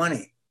short of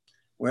money.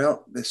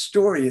 Well, the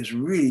story is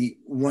really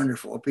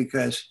wonderful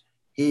because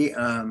he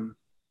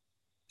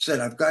said,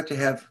 I've got to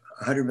have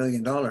 $100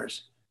 million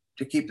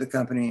to keep the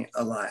company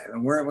alive.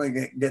 And where am I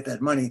going to get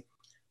that money?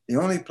 The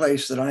only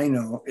place that I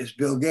know is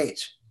Bill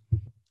Gates,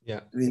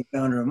 the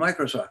founder of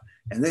Microsoft.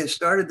 And they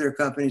started their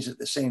companies at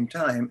the same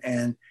time.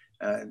 And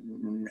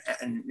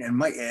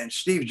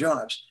Steve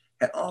Jobs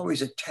had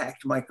always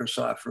attacked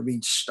Microsoft for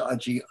being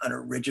stodgy,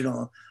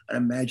 unoriginal,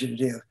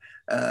 unimaginative,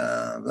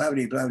 blah,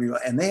 blah, blah, blah.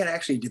 And they had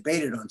actually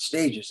debated on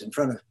stages in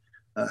front of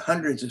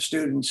hundreds of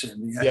students.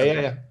 And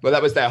Well,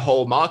 that was their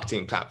whole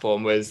marketing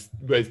platform was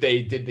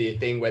they did the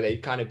thing where they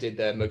kind of did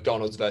the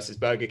McDonald's versus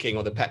Burger King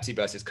or the Pepsi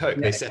versus Coke.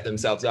 They set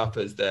themselves up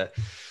as the...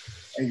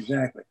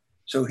 Exactly.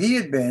 So he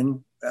had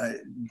been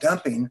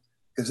dumping,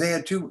 because they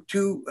had two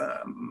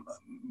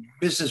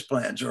business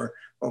plans, or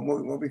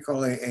what we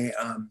call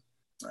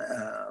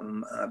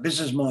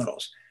business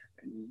models.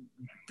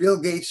 Bill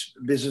Gates'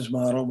 business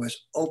model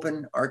was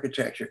open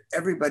architecture.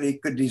 Everybody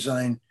could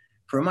design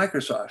for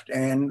Microsoft,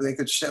 and they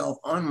could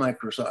sell on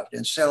Microsoft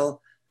and sell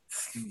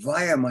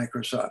via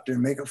Microsoft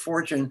and make a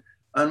fortune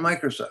on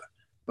Microsoft.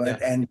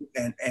 But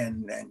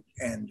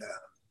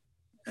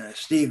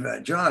Steve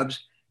Jobs,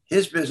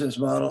 his business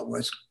model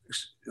was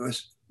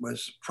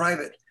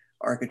private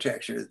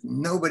architecture.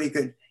 Nobody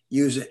could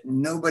use it.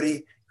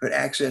 Nobody could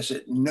access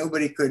it.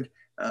 Nobody could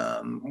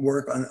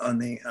work on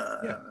the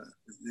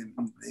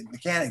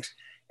mechanics.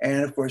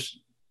 And of course,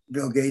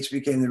 Bill Gates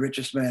became the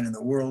richest man in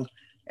the world,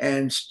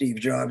 and Steve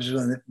Jobs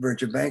was on the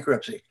verge of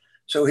bankruptcy.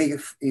 So he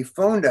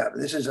phoned up.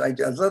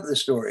 I love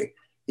this story.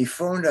 He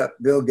phoned up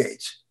Bill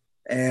Gates,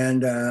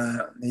 and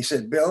he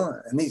said,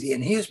 Bill, and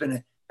he has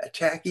been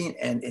attacking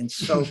and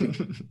insulting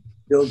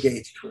Bill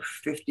Gates for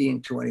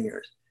 15, 20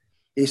 years.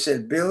 He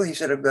said, Bill,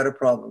 I've got a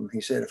problem.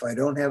 He said, if I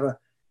don't have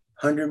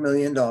 $100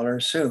 million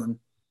soon,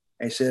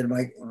 I said,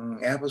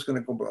 Apple's going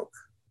to go broke.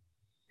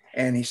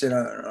 And he said,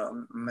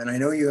 and I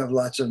know you have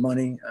lots of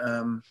money.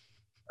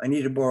 I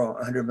need to borrow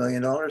 $100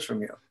 million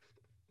from you.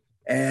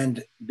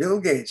 And Bill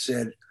Gates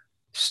said,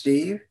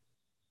 Steve,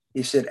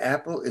 he said,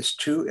 Apple is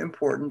too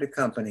important a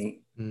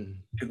company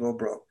to go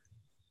broke.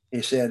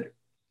 He said,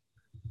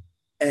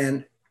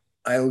 and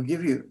I will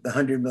give you the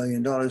 $100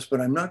 million,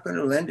 but I'm not going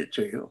to lend it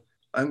to you.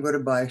 I'm going to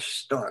buy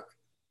stock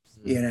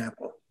in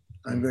Apple.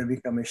 I'm going to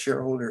become a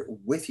shareholder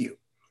with you.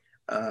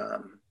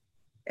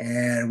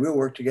 And we'll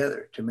work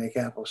together to make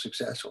Apple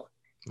successful.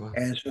 Wow.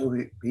 And so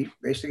he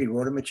basically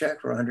wrote him a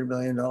check for $100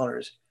 million.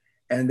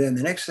 And then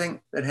the next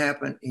thing that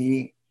happened,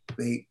 they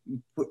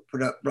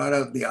brought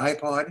out the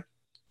iPod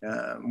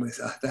with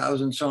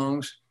 1,000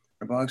 songs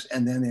in a box,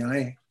 and then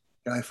the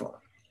iPhone.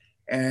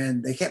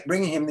 And they kept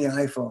bringing him the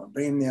iPhone,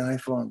 bring him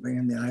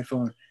the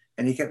iPhone.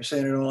 And he kept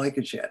saying, I don't like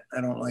it yet. I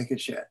don't like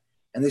it yet.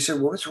 And they said,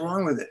 well, what's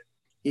wrong with it?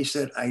 He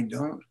said, I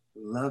don't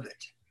love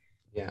it.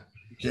 Yeah.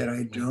 He said,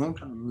 I don't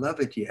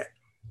love it yet.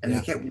 And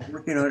they kept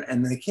working on it,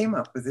 and they came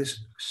up with this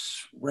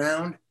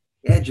round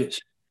edges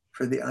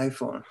for the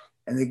iPhone.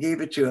 And they gave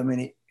it to him,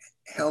 and he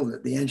held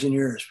it. The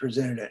engineers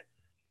presented it.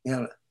 He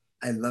held it.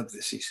 I love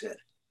this, he said.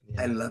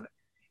 I love it.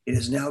 It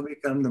has now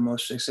become the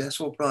most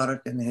successful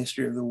product in the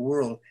history of the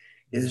world.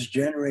 It has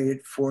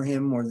generated for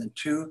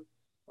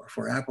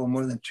Apple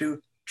more than $2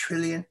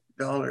 trillion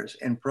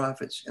in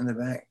profits in the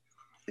bank.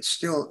 It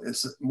still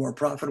is more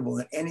profitable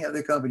than any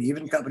other company,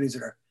 even companies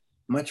that are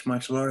much,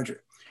 much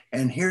larger.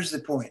 And here's the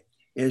point,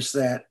 is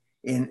that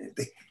in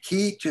the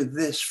key to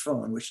this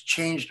phone, which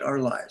changed our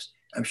lives,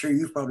 I'm sure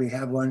you probably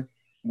have one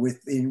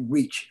within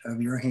reach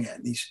of your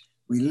hand.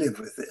 We live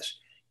with this,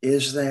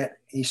 is that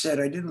he said,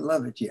 I didn't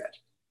love it yet.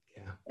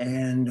 Yeah.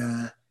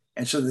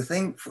 And so the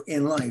thing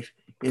in life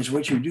is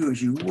what you do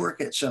is you work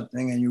at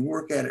something, and you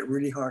work at it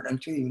really hard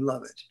until you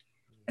love it.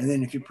 And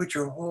then if you put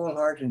your whole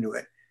heart into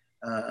it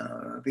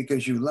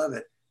because you love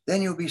it,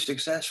 then you'll be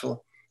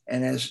successful.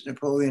 And as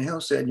Napoleon Hill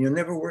said, you'll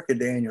never work a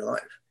day in your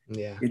life.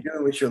 Yeah. You're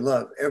doing what you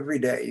love every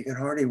day. You can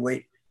hardly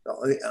wait.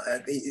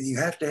 You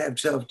have to have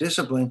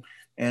self-discipline,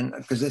 and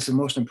because that's the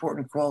most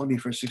important quality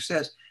for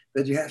success,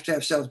 but you have to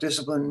have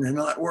self-discipline and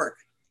not work.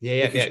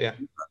 Yeah.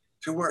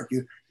 to work.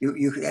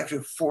 You have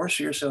to force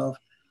yourself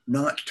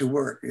not to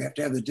work. You have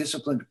to have the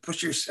discipline to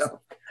push yourself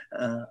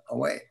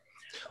away.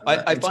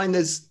 I find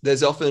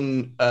there's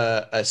often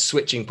a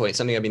switching point,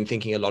 something I've been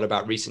thinking a lot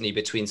about recently,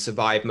 between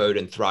survive mode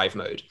and thrive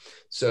mode.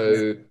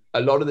 So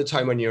a lot of the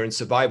time when you're in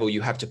survival,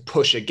 you have to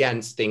push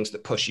against things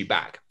that push you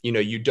back. You know,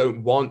 you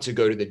don't want to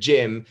go to the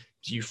gym,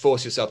 you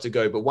force yourself to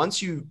go. But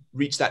once you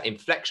reach that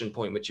inflection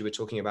point, which you were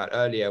talking about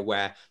earlier,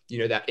 where, you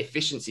know, that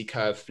efficiency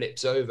curve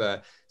flips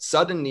over,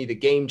 suddenly the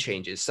game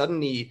changes.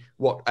 Suddenly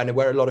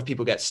where a lot of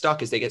people get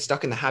stuck is they get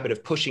stuck in the habit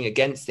of pushing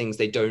against things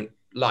they don't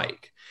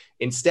like,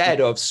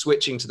 instead of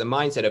switching to the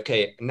mindset,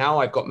 okay, now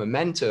I've got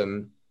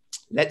momentum,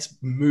 let's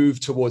move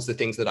towards the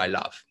things that I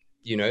love,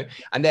 you know?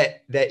 And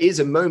there is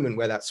a moment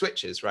where that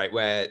switches, right?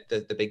 Where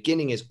the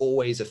beginning is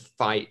always a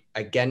fight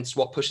against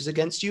what pushes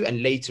against you.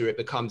 And later it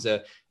becomes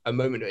a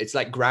moment, it's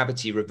like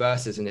gravity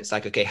reverses, and it's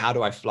like, okay, how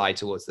do I fly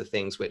towards the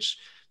things which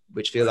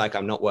feel like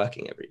I'm not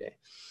working every day?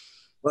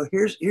 Well,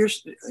 here's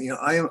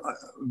I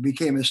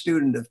became a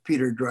student of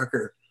Peter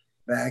Drucker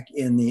back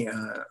in the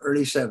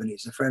early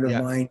 70s. A friend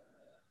of mine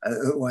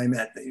who I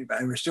met,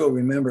 I still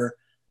remember,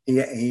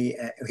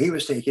 he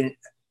was taking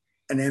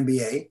an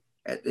MBA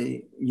at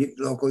the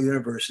local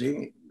university.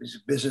 He was a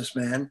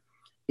businessman.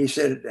 He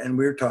said, and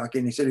we were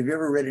talking, he said, have you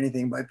ever read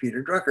anything by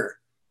Peter Drucker?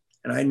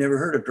 And I'd never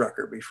heard of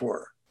Drucker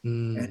before.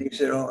 And he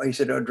said, oh,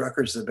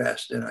 Drucker's the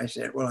best. And I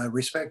said, well, I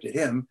respected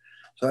him.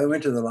 So I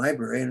went to the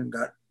library and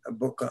got a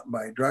book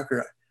by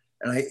Drucker.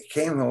 And I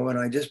came home and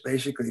I just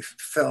basically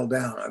fell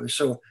down.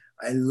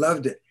 I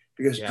loved it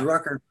because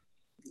Drucker,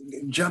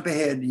 jump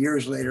ahead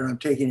years later, I'm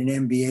taking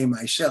an MBA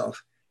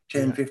myself,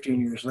 10, 15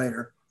 years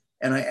later.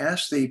 And I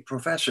asked the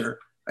professor,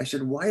 I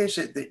said, why is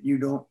it that you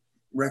don't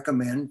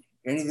recommend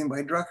anything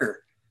by Drucker?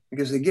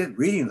 Because they give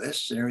reading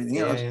lists and everything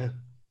else.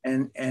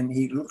 And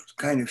he looked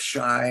kind of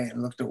shy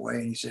and looked away,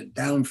 and he said,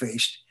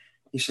 down-faced.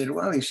 He said,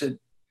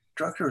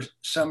 Drucker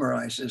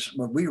summarizes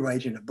what we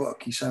write in a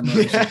book. He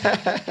summarizes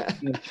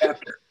in a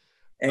chapter.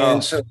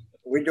 And so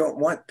we don't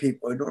want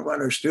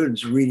our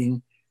students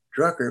reading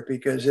Drucker,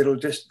 because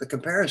the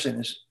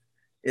comparison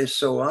is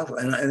so awful.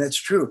 And that's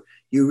true.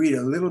 You read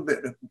a little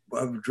bit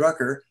of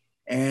Drucker,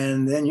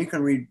 and then you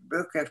can read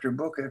book after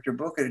book after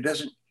book, and it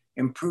doesn't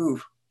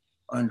improve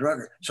on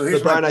Drucker. So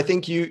here's Brian, I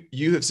think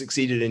you have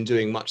succeeded in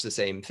doing much the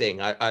same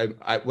thing.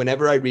 I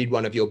whenever I read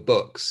one of your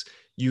books,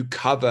 you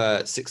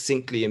cover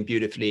succinctly and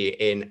beautifully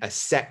in a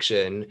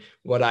section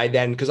what I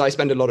then, because I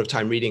spend a lot of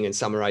time reading and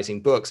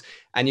summarizing books,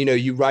 and, you know,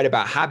 you write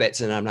about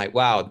habits, and I'm like,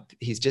 wow,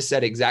 he's just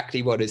said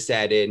exactly what is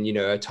said in, you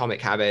know,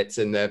 Atomic Habits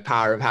and The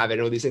Power of Habit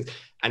and all these things.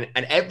 And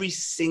every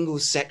single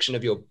section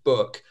of your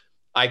book,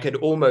 I could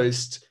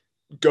almost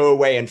go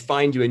away and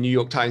find you a New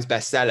York Times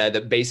bestseller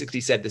that basically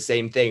said the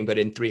same thing, but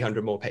in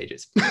 300 more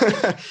pages.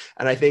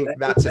 And I think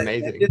that's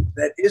amazing.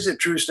 That is a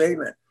true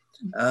statement.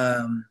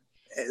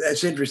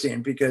 That's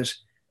interesting,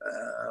 because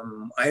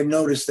I've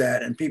noticed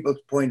that, and people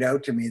point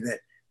out to me that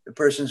the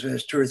person who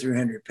has 200 or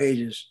 300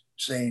 pages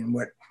saying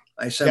what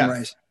I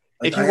summarize.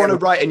 If you want to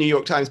write a New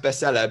York Times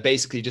bestseller,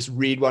 basically just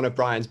read one of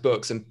Brian's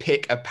books and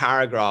pick a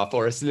paragraph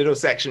or a little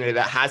section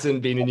that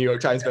hasn't been a New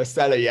York Times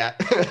bestseller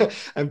yet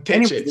and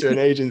pitch it to an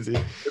agency.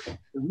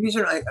 The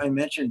reason I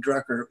mentioned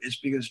Drucker is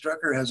because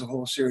Drucker has a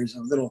whole series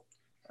of little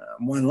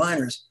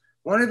one-liners.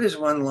 One of his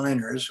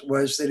one-liners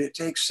was that it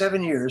takes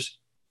 7 years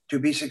to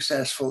be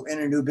successful in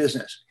a new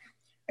business.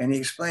 And he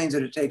explains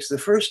that it takes the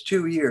first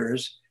 2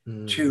 years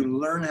to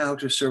learn how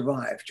to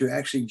survive, to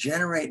actually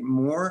generate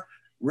more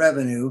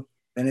revenue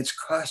than it's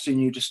costing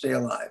you to stay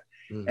alive.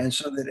 And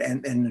so that,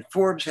 and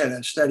Forbes had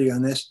a study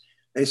on this.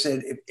 They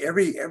said if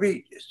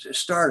every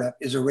startup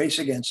is a race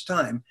against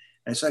time,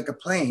 and it's like a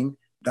plane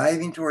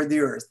diving toward the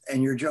earth,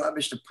 and your job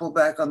is to pull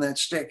back on that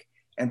stick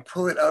and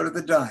pull it out of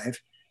the dive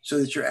so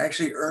that you're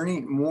actually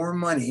earning more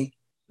money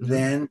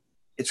than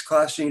it's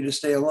costing you to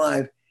stay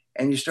alive,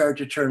 and you start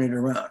to turn it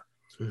around.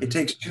 It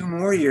takes 2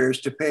 more years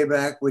to pay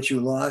back what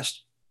you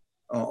lost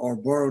or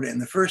borrowed in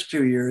the first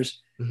 2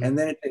 years, and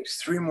then it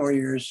takes 3 more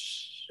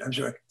years.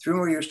 3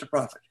 more years to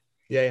profit.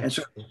 And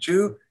so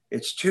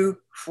it's 2,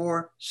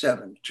 4,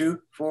 7,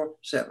 2, 4,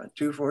 7,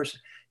 2, 4,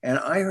 7. And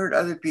I heard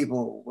other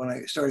people, when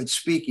I started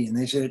speaking,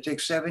 they said it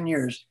takes 7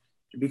 years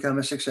to become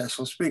a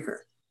successful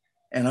speaker.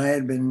 And I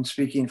had been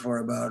speaking for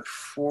about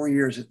 4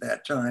 years at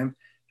that time,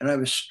 and I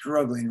was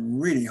struggling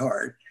really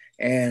hard.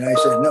 And I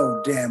said,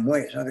 no damn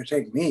way, it's not going to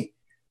take me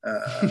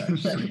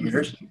 7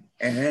 years.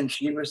 And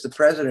she was the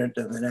president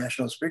of the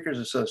National Speakers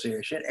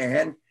Association,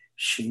 and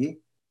she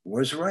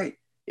was right.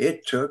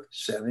 It took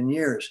 7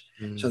 years.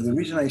 So the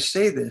reason I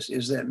say this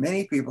is that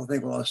many people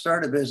think, well, I'll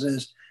start a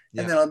business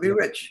and then I'll be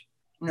rich.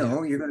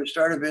 No, you're going to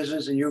start a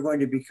business and you're going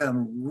to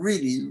become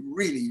really,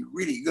 really,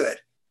 really good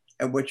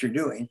at what you're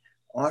doing,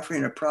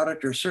 offering a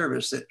product or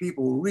service that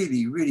people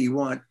really, really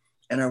want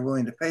and are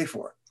willing to pay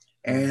for.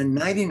 And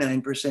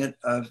 99%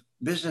 of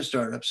business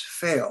startups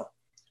fail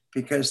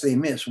because they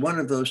miss one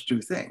of those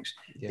two things.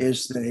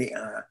 Is they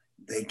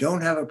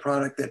don't have a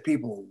product that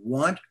people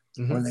want,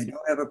 or they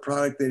don't have a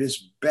product that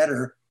is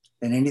better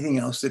than anything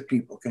else that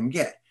people can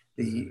get.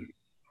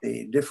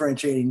 the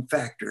differentiating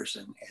factors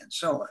and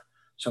so on.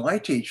 So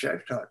I've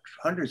taught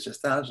hundreds of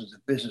thousands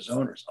of business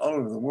owners all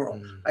over the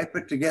world. I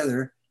put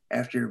together,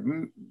 after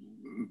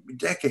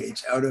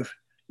decades out of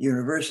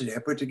university, I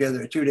put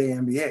together a 2-day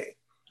MBA,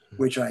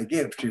 which I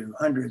give to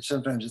hundreds,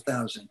 sometimes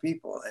 1,000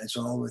 people. And it's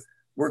all with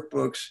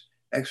workbooks,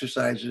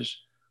 exercises,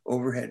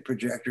 overhead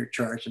projector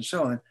charts, and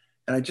so on.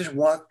 And I just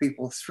walk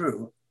people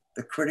through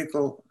the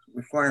critical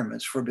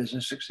requirements for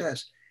business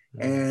success.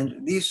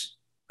 And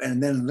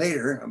then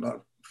later,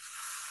 about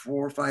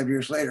 4 or 5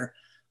 years later,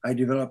 I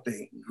developed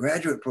a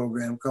graduate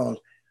program called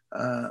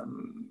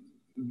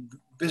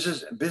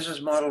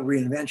Business Model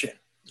Reinvention.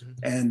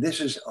 And this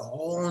is a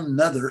whole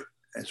nother,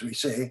 as we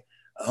say,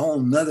 a whole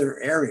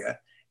nother area.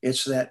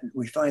 It's that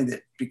we find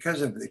that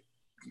because of the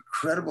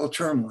incredible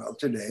turmoil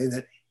today,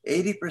 that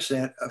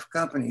 80% of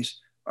companies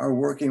are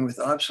working with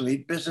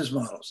obsolete business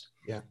models.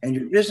 Yeah. And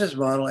your business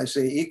model, I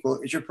say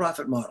equal, is your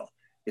profit model.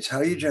 It's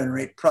how you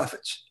generate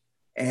profits.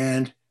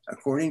 And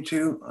according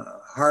to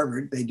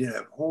Harvard, they did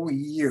a whole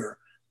year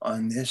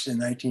on this in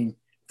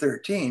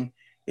 1913,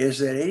 is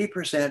that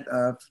 80%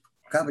 of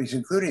companies,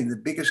 including the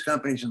biggest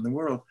companies in the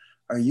world,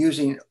 are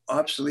using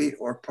obsolete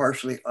or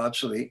partially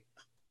obsolete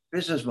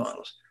business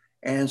models.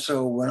 And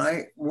so when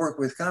I work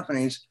with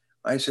companies,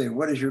 I say,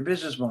 what is your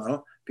business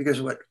model?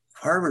 Because what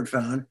Harvard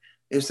found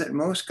is that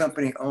most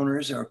company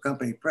owners or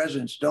company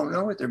presidents don't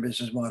know what their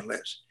business model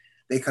is.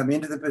 They come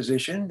into the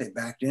position, they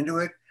backed into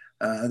it,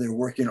 they're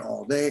working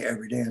all day,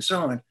 every day, and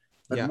so on.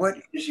 But what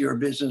is your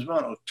business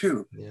model?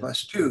 2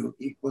 plus 2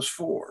 equals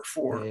 4.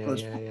 4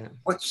 plus 4.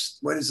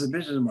 What is the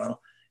business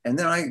model? And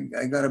then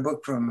I got a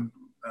book from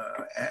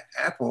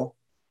Apple,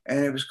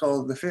 and it was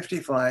called The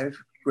 55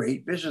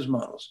 Great Business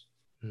Models.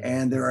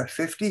 And there are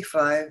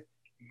 55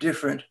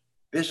 different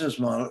business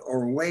models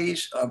or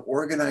ways of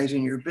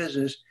organizing your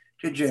business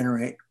to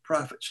generate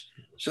profits.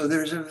 So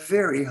there's a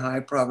very high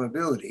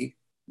probability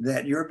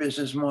that your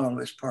business model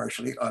is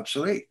partially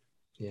obsolete.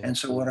 And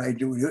so what I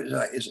do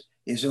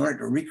is in order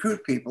to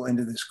recruit people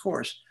into this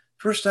course,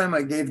 first time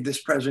I gave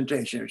this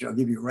presentation, which I'll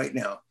give you right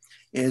now,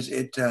 is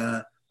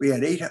we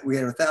had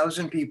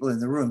 1,000 people in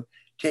the room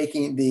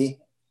taking the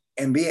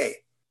MBA,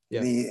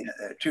 the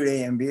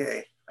 2-day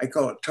MBA. I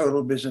call it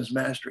Total Business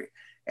Mastery.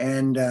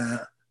 And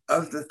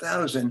of the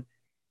 1,000,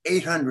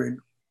 800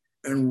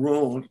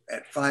 enrolled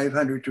at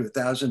 $500 to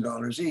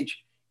 $1,000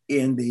 each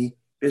in the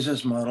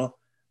business model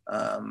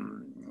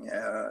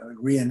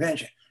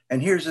reinvention.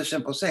 And here's the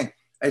simple thing.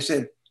 I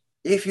said,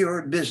 if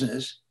your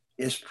business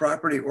is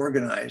properly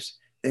organized,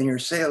 then your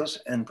sales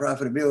and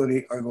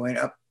profitability are going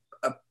up,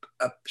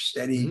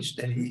 steady,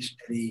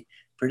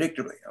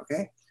 predictably,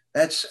 okay?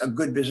 That's a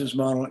good business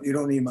model. You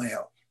don't need my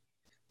help.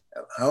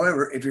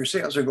 However, if your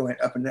sales are going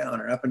up and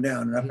down and up and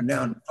down and up and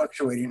down,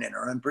 fluctuating and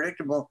are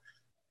unpredictable,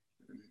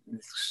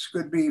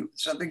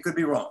 something could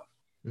be wrong.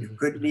 You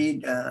could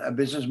need a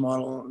business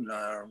model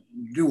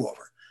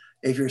do-over.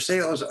 If your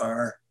sales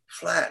are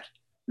flat,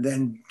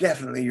 then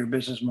definitely your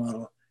business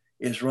model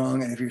is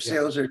wrong. And if your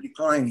sales are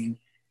declining,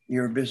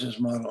 your business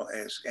model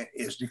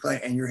is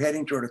declining, and you're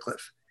heading toward a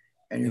cliff,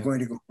 and you're going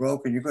to go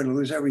broke, and you're going to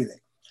lose everything.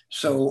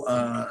 So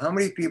how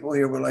many people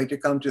here would like to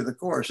come to the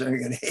course? And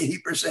again,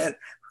 80%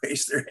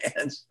 raised their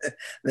hands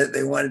that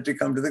they wanted to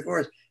come to the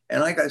course.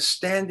 And I got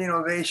standing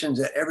ovations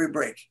at every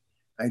break.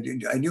 I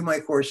do my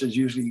courses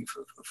usually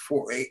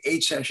for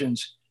 8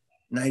 sessions,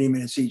 90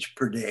 minutes each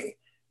per day.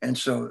 And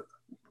so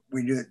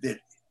we did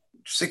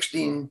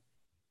 16,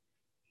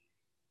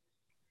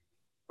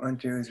 1,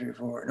 2, 3,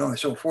 4. No,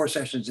 so 4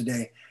 sessions a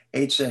day,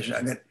 8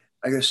 sessions.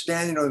 I got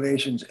standing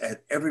ovations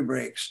at every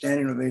break,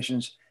 standing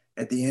ovations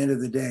at the end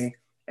of the day.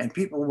 And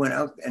people went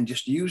out and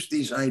just used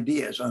these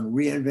ideas on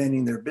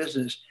reinventing their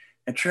business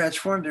and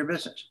transformed their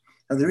business.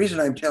 Now, the reason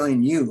I'm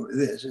telling you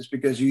this is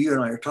because you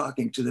and I are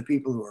talking to the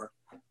people who are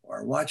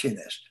watching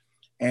this.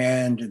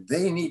 And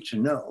they need to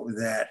know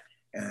that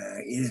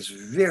it is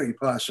very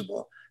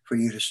possible for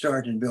you to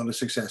start and build a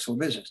successful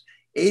business.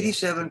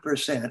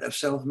 87% of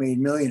self-made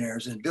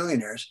millionaires and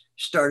billionaires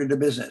started a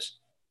business.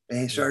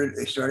 They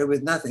started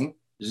with nothing,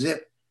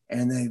 zip,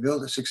 and they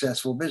built a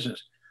successful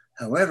business.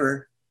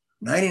 However,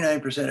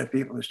 99% of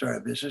people who start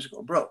a business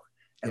go broke.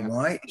 And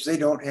why? Because they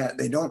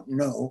don't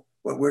know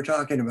what we're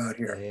talking about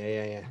here.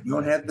 You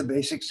don't have the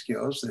basic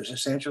skills. There's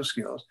essential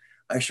skills.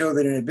 I show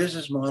that in a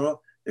business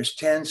model, there's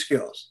 10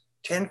 skills,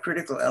 10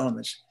 critical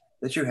elements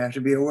that you have to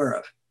be aware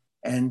of.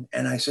 And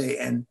I say,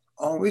 and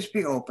always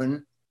be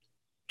open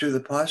to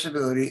the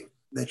possibility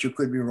that you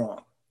could be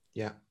wrong.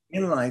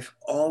 In life,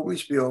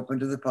 always be open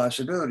to the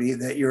possibility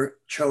that your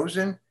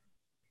chosen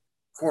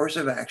course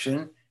of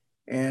action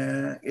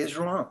is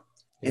wrong.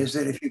 Is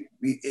that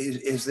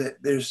is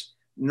that there's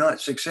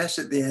not success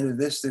at the end of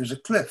this, there's a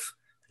cliff.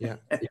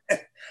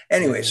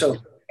 Anyway, so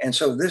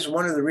this is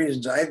one of the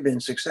reasons I've been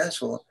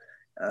successful.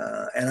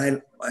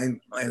 And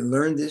I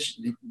learned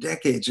this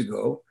decades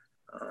ago,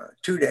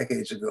 2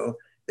 decades ago.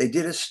 They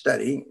did a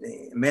study,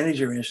 the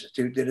Manager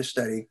Institute did a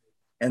study,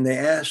 and they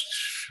asked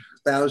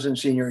 1,000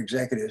 senior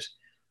executives,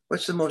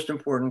 what's the most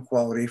important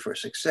quality for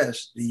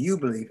success do you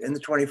believe in the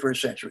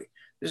 21st century?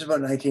 This is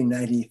about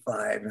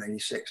 1995,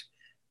 96.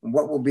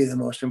 What will be the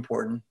most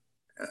important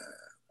uh,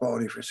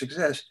 quality for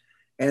success?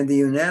 And the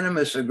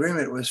unanimous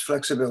agreement was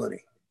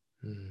flexibility.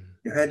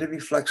 You had to be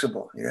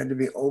flexible. You had to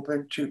be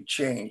open to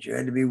change. You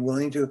had to be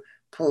willing to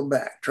pull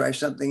back, try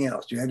something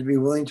else. You had to be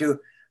willing to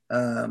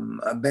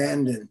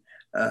abandon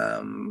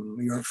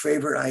your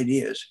favorite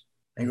ideas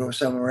and go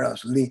somewhere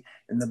else.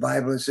 In the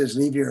Bible, it says,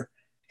 leave your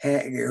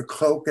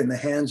cloak in the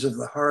hands of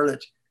the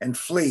harlot and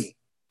flee.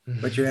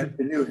 What you have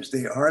to do is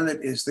the harlot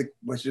is the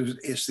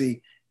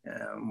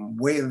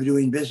way of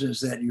doing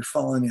business that you've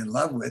fallen in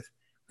love with,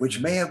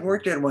 which may have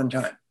worked at one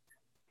time,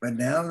 but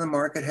now the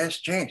market has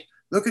changed.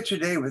 Look at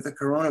today with the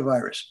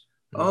coronavirus.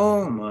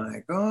 Oh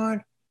my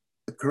God,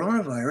 the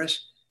coronavirus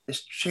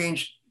has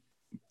changed.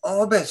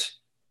 All bets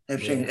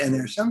have changed. And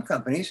there are some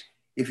companies,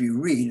 if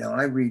you read, now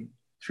I read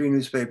 3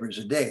 newspapers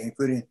a day,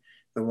 including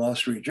the Wall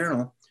Street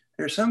Journal,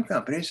 there are some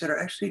companies that are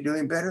actually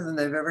doing better than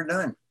they've ever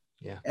done.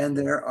 Yeah. And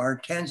there are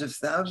tens of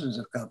thousands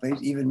of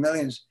companies, even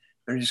millions,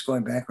 that are just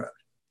going bankrupt.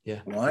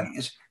 Yeah. Why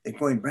is they're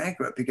going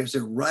bankrupt? Because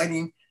they're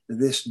riding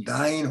this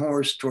dying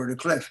horse toward a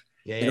cliff.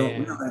 They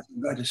don't realize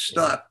they've got to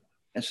stop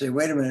and say,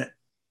 wait a minute,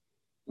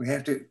 we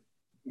have to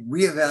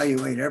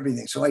reevaluate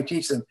everything. So I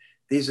teach them,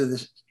 these are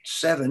the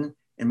 7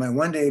 in my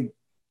one-day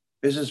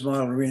business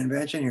model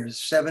reinvention.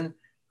 Here's 7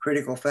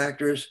 critical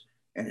factors.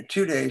 And in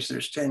 2 days,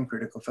 there's 10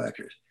 critical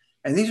factors.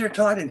 And these are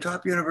taught in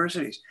top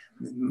universities.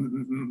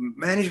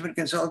 Management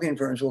consulting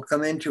firms will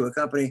come into a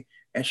company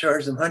and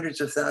charge them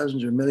hundreds of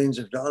thousands or millions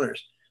of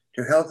dollars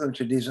to help them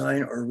to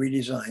design or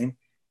redesign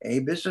a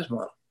business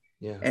model.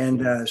 Yeah.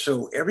 And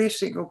so every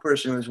single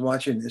person who's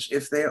watching this,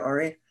 if they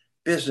are a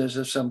business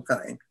of some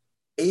kind,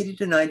 80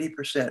 to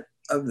 90%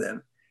 of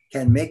them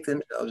can make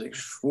themselves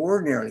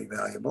extraordinarily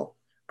valuable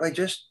by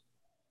just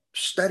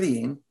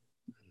studying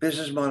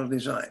business model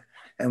design.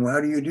 And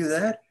how do you do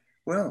that?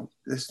 Well,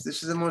 this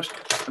is the most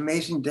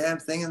amazing damn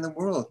thing in the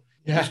world.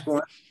 Yeah. Just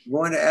go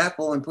into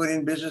Apple and put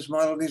in business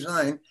model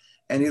design,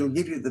 and it'll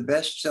give you the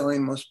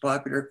best-selling, most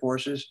popular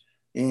courses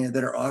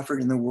that are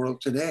offered in the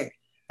world today.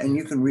 And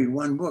you can read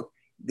one book.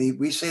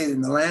 We say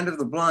in the land of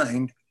the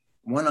blind,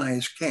 one eye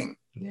is king.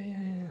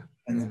 In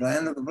the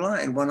land of the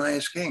blind, one eye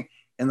is king.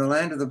 In the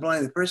land of the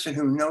blind, the person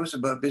who knows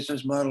about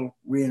business model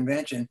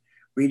reinvention,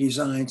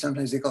 redesign,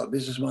 sometimes they call it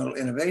business model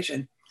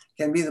innovation,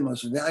 can be the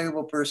most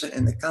valuable person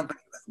in the company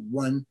with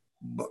one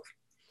book.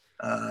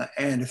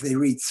 And if they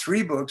read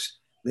 3 books,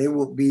 they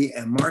will be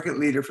a market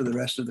leader for the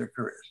rest of their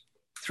careers.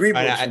 3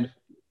 books.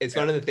 It's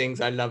one of the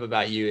things I love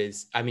about you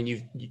is, I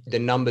mean, the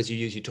numbers you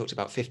use, you talked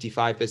about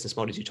 55 business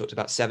models, you talked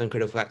about 7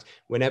 critical facts.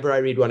 Whenever I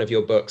read one of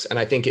your books, and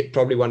I think it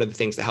probably one of the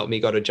things that helped me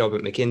got a job at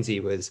McKinsey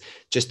was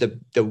just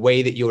the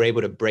way that you're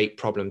able to break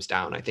problems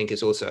down, I think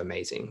is also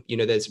amazing. You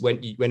know,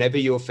 whenever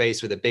you're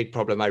faced with a big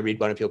problem, I read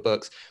one of your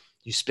books,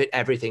 you split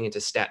everything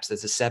into steps.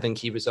 There's the 7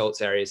 key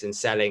results areas in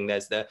selling.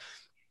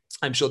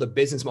 I'm sure the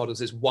business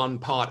models is one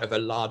part of a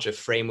larger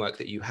framework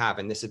that you have,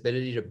 and this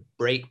ability to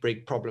break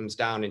big problems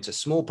down into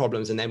small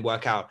problems and then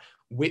work out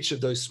which of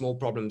those small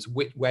problems,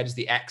 where does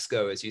the X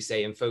go, as you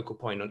say, in focal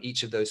point on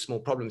each of those small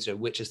problems, you know,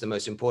 which is the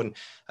most important.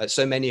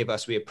 So many of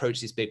us, we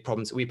approach these big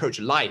problems, we approach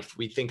life,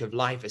 we think of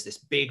life as this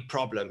big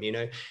problem, you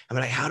know, and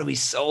we're like, how do we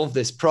solve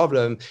this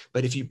problem?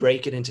 But if you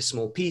break it into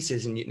small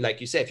pieces, and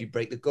like you said, if you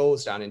break the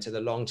goals down into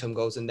the long-term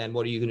goals, and then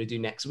what are you going to do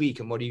next week,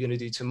 and what are you going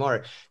to do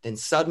tomorrow, then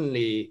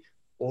suddenly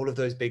all of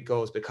those big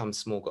goals become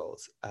small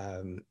goals.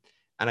 And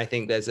I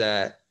think it's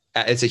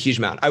a huge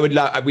amount.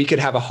 We could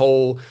have a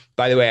whole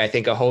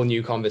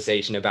new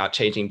conversation about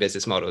changing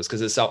business models,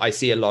 because I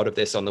see a lot of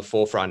this on the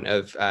forefront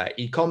of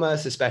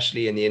e-commerce,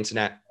 especially in the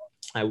internet.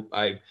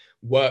 I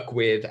work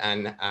with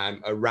and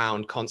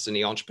around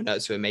constantly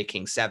entrepreneurs who are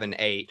making 7,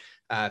 8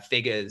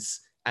 figures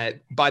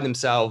by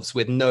themselves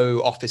with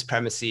no office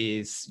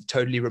premises,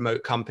 totally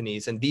remote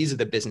companies. And these are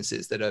the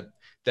businesses that are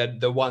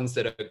the ones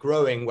that are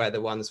growing,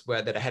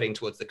 that are heading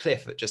towards the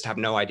cliff, but just have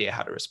no idea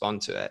how to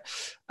respond to it.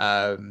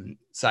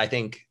 So I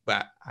think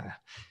that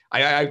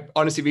I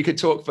honestly, we could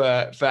talk for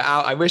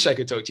hours. I wish I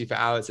could talk to you for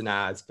hours and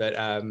hours, but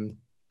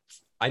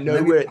I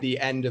know we're at the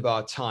end of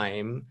our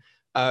time.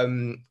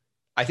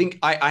 I think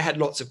I had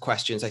lots of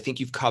questions. I think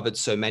you've covered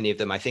so many of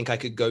them. I think I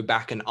could go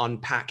back and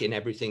unpack in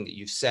everything that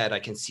you've said. I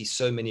can see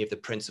so many of the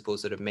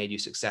principles that have made you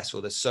successful.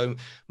 There's so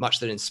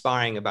much that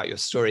inspiring about your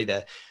story.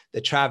 The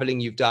traveling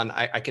you've done,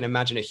 I can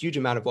imagine a huge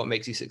amount of what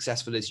makes you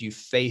successful is you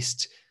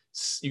faced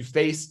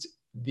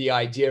the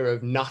idea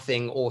of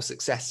nothing or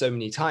success so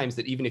many times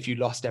that even if you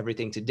lost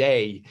everything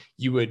today,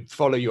 you would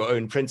follow your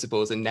own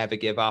principles and never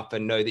give up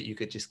and know that you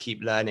could just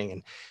keep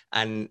learning.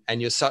 And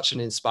you're such an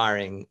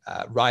inspiring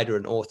writer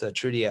and author,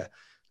 truly a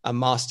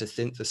master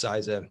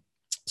synthesizer.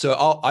 So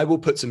I will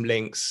put some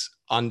links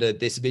under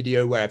this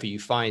video, wherever you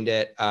find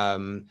it.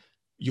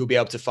 You'll be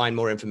able to find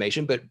more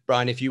information. But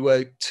Brian, if you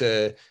were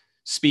to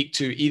speak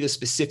to either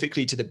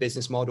specifically to the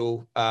business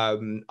model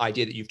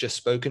idea that you've just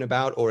spoken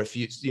about, or if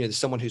there's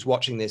someone who's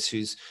watching this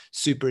who's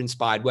super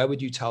inspired, where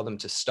would you tell them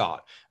to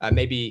start?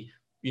 Maybe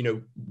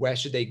where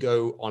should they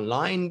go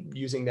online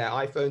using their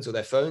iPhones or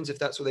their phones if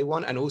that's what they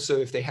want? And also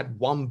if they had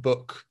one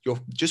book,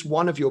 just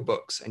one of your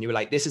books, and you were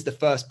like, this is the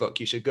first book,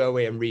 you should go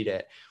away and read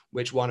it,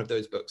 which one of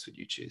those books would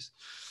you choose?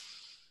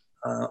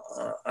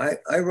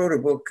 I wrote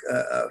a book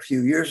a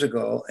few years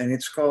ago, and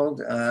it's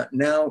called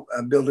Now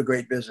Build a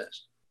Great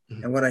Business.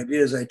 Mm-hmm. And what I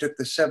did is I took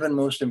the 7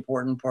 most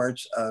important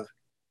parts of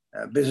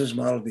business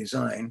model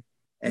design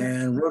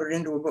and wrote it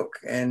into a book.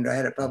 And I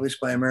had it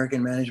published by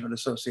American Management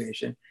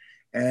Association.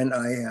 And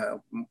I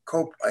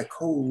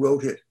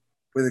co-wrote it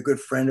with a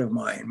good friend of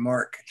mine,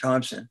 Mark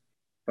Thompson.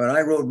 But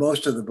I wrote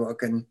most of the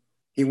book, and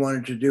he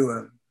wanted to do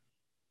a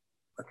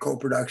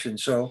co-production.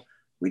 So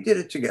we did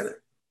it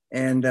together.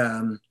 And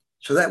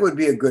so that would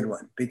be a good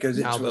one, because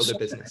it's Build a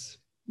business.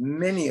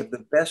 Many of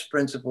the best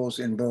principles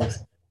in both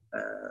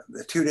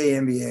the 2-day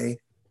MBA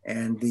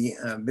and the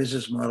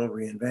business model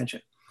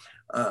reinvention.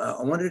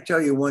 I wanted to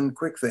tell you one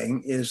quick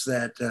thing is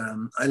that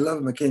I love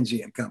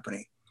McKinsey and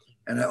Company,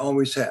 and I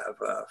always have.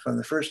 From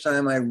the first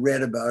time I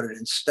read about it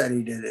and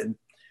studied it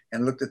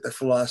and looked at the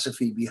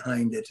philosophy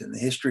behind it and the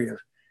history of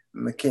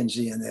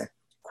McKinsey and the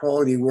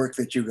quality work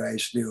that you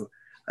guys do.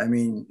 I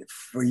mean,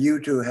 for you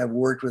to have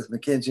worked with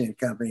McKinsey and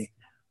Company,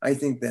 I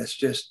think that's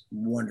just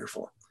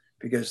wonderful,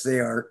 because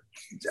I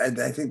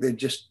think they're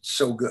just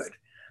so good.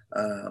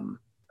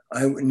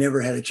 I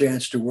never had a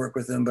chance to work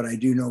with them, but I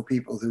do know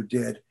people who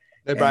did.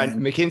 No, Brian,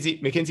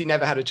 McKinsey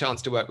never had a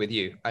chance to work with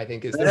you, I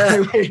think is the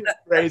right way to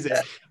phrase it.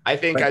 I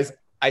think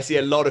I see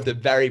a lot of the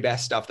very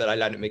best stuff that I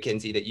learned at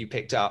McKinsey that you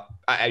picked up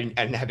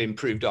and have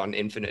improved on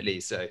infinitely.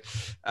 So,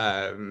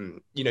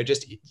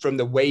 just from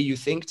the way you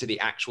think to the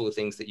actual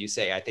things that you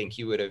say, I think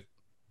you would have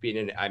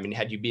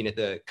had you been at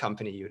the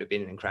company, you would have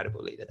been an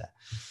incredible leader there.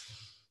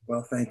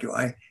 Well, thank you.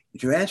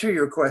 To answer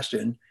your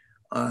question,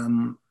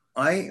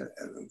 I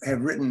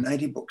have written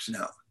 90 books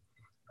now.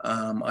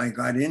 I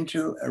got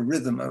into a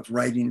rhythm of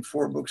writing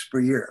 4 books per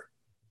year.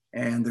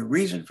 And the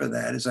reason for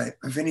that is I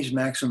finished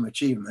Maximum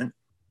Achievement,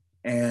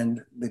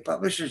 and the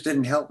publishers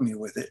didn't help me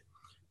with it.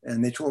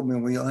 And they told me,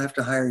 well, you'll have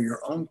to hire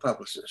your own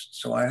publicist.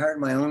 So I hired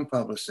my own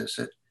publicist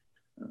at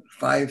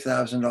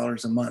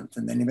 $5,000 a month,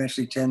 and then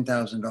eventually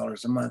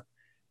 $10,000 a month,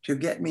 to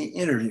get me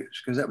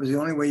interviews, because that was the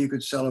only way you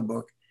could sell a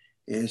book,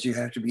 is you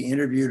have to be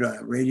interviewed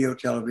on radio,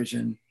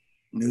 television,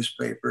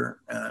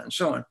 newspaper, and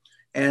so on.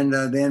 And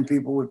then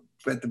people would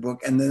get the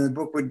book, and then the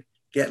book would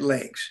get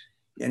legs.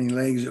 Getting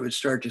legs, it would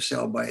start to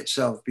sell by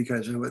itself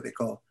because of what they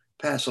call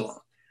pass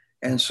along.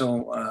 And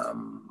so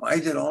I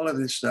did all of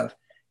this stuff.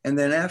 And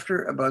then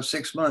after about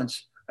 6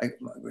 months, I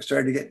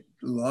started to get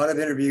a lot of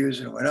interviews,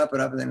 and it went up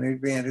and up, and then we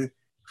began to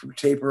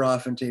taper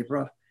off and taper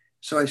off.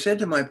 So I said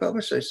to my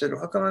publisher, I said,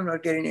 well, how come I'm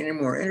not getting any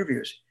more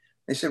interviews?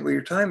 They said, well,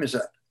 your time is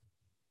up.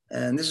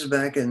 And this is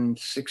back in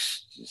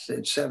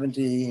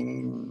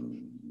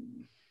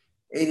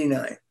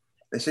 1789.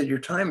 They said, your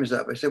time is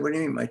up. I said, what do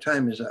you mean my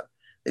time is up?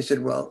 They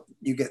said, well,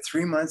 you get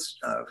 3 months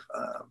of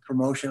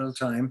promotional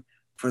time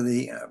for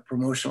the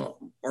promotional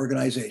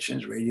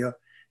organizations, radio,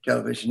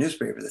 television,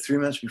 newspaper. The 3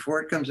 months before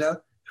it comes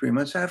out, 3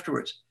 months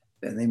afterwards.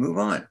 Then they move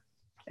on.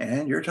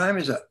 And your time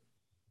is up.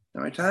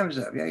 And my time is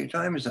up. Yeah, your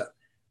time is up.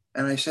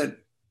 And I said,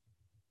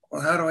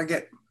 well, how do I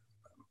get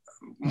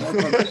more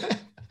publicity?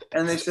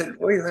 And they said,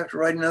 well, you have to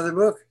write another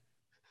book.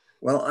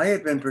 Well, I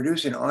had been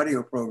producing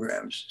audio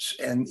programs,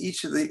 and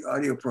each of the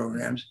audio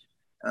programs,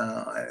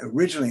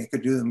 originally I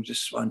could do them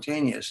just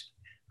spontaneously,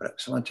 but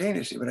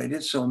I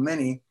did so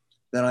many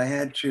that I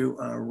had to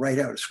write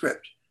out a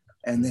script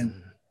and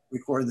then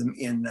record them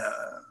in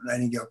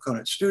Nightingale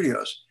Conant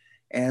Studios.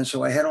 And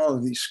so I had all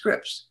of these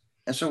scripts.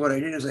 And so what I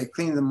did is I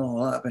cleaned them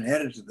all up and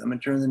edited them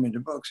and turned them into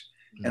books.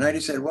 And I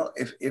just said, well,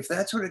 if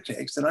that's what it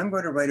takes, then I'm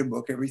going to write a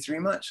book every 3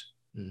 months.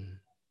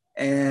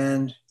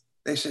 And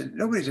they said,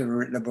 nobody's ever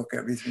written a book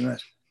every 3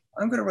 months.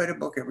 I'm going to write a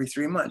book every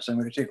 3 months. I'm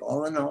going to take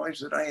all the knowledge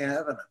that I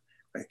have, and I'm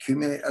going to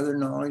accumulate other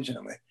knowledge, and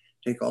I'm going to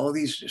take all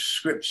these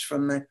scripts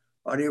from the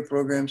audio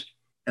programs.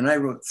 And I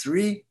wrote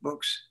 4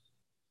 books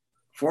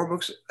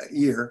a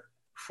year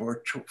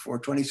for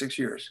 26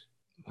 years.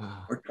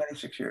 Wow. For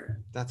 26 years.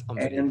 That's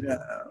unbelievable. And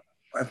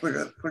I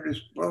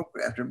produced book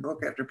after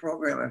book after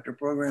program after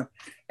program,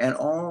 and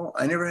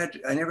I never had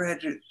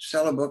to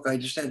sell a book. I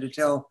just had to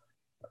tell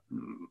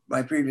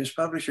my previous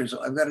publishers,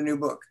 I've got a new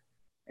book,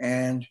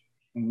 and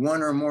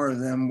one or more of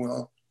them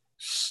will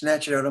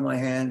snatch it out of my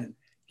hand and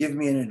give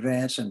me an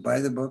advance and buy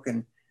the book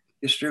and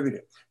distribute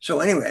it. So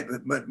anyway,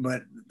 but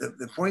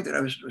the point that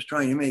I was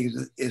trying to make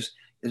is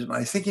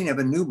my thinking of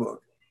a new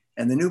book,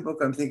 and the new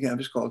book I'm thinking of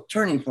is called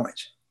Turning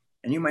Points.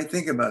 And you might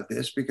think about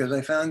this, because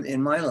I found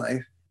in my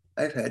life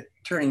I've had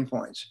turning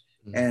points,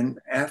 and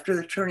after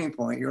the turning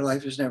point, your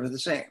life is never the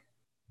same.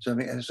 So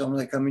it's almost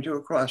like coming to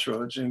a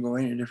crossroads and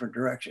going in a different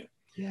direction.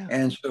 Yeah.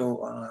 And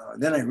so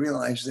then I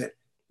realized that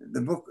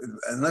the book,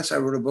 unless I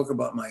wrote a book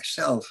about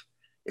myself,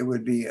 it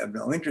would be of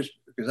no interest,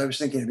 because I was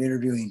thinking of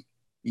interviewing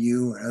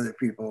you and other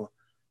people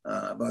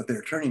about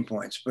their turning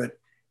points. But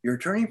your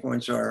turning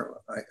points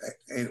are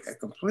a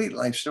complete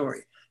life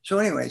story. So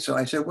anyway, so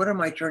I said, what are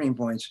my turning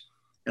points?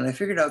 And I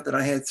figured out that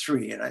I had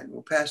 3, and I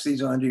will pass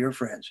these on to your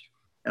friends.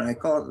 And I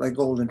call it my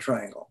golden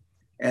triangle.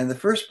 And the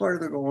first part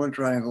of the golden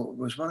triangle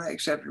was when I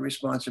accepted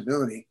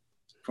responsibility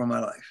for my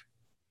life.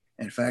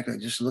 In fact, I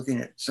just looking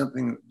at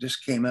something that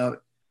just came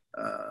out,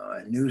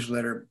 a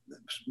newsletter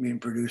that's being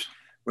produced,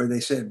 where they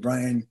said,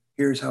 Brian,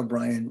 here's how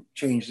Brian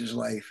changed his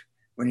life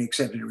when he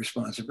accepted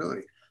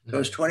responsibility. So I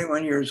was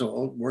 21 years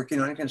old, working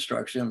on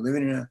construction,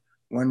 living in a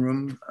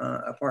one-room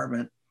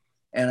apartment.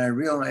 And I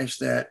realized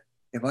that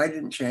if I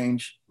didn't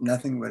change,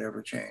 nothing would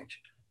ever change.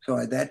 So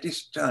at that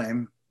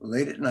time,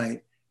 late at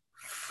night,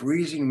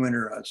 freezing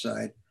winter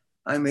outside,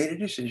 I made a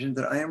decision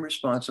that I am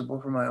responsible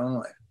for my own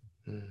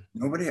life.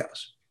 Nobody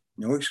else.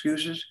 No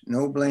excuses,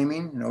 no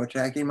blaming, no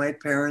attacking my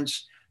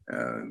parents,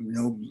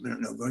 no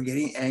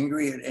getting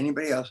angry at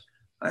anybody else.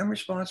 I'm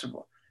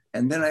responsible.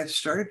 And then I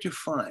started to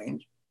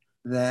find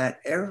that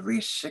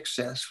every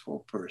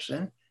successful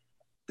person,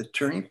 the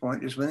turning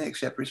point is when they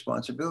accept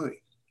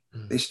responsibility.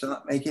 They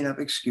stop making up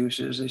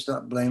excuses. They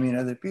stop blaming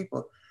other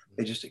people.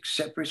 They just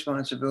accept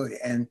responsibility.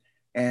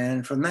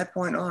 And from that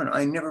point on,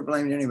 I never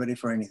blamed anybody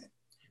for anything.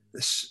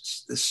 The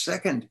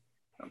second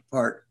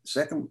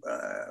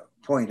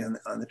point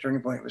on the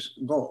turning point was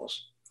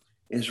goals.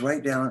 Is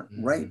write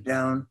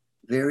down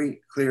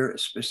very clear,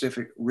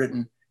 specific,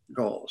 written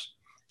goals,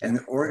 and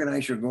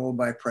organize your goal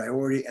by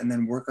priority, and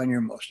then work on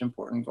your most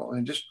important goal,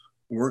 and just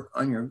work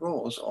on your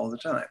goals all the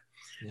time.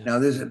 Yeah. Now,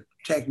 there's a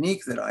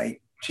technique that I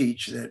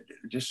teach that,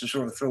 just to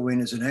sort of throw in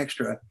as an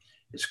extra,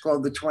 it's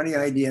called the 20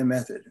 idea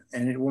method,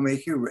 and it will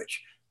make you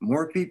rich.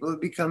 More people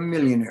have become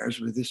millionaires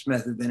with this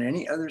method than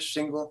any other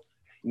single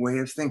way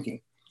of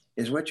thinking.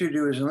 Is what you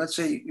do is, and let's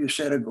say you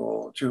set a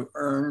goal to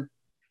earn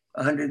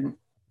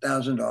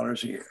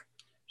 $100,000 a year.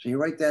 So you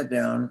write that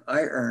down.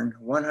 I earn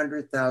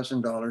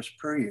 $100,000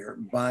 per year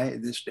by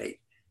this date.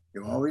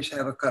 You always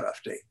have a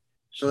cutoff date.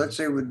 So let's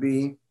say it would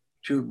be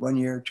 1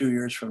 year, 2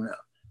 years from now.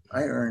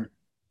 I earn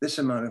this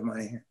amount of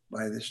money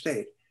by this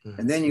date.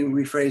 And then you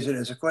rephrase it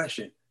as a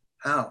question.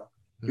 How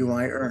do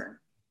I earn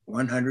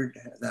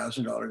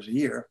 $100,000 a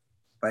year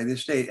by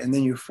this date? And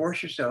then you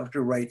force yourself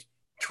to write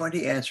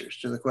 20 answers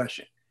to the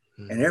question.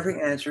 And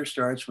every answer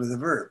starts with a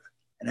verb,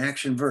 an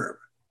action verb.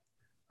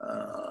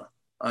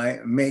 I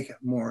make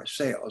more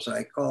sales.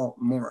 I call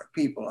more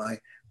people. I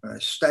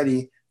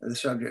study the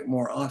subject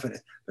more often.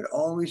 But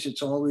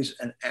it's always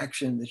an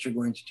action that you're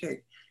going to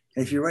take.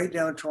 And if you write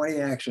down 20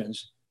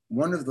 actions,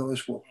 one of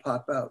those will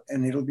pop out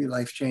and it'll be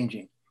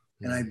life-changing.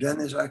 And I've done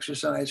this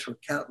exercise for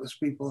countless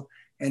people.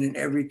 And in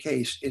every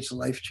case, it's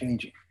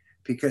life-changing.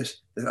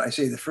 Because I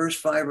say the first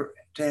 5 or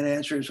 10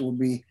 answers will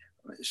be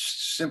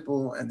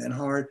simple and then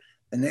hard.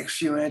 The next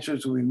few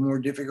answers will be more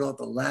difficult.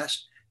 The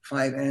last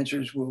 5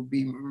 answers will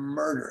be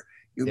murder.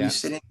 You'll be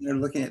sitting there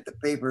looking at the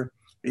paper,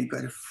 but you've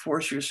got to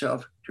force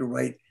yourself to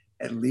write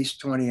at least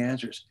 20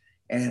 answers.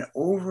 And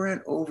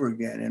over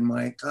again in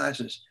my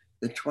classes,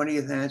 the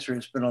 20th answer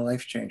has been a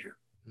life changer.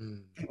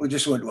 People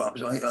just went, well,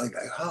 it was like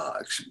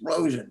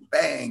explosion,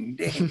 bang,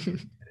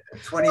 ding.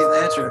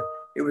 20th answer,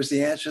 it was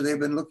the answer they've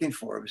been looking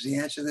for. It was the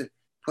answer that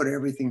put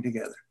everything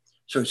together.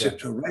 So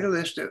to write a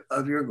list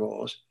of your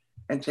goals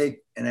and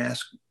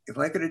ask, if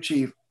I could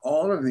achieve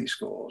all of these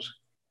goals,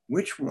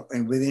 which one,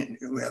 and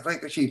if I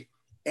could achieve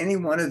any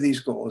one of these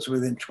goals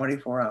within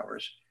 24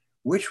 hours,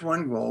 which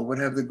one goal would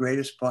have the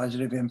greatest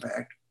positive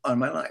impact on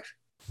my life?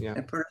 Yeah.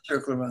 And put a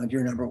circle around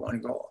your number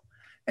one goal.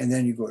 And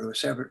then you go to a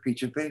separate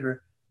piece of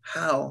paper.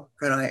 How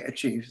can I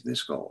achieve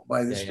this goal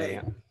by this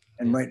date?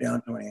 And write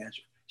down 20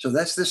 answers. So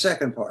that's the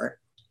second part.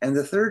 And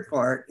the third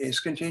part is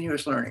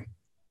continuous learning.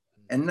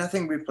 And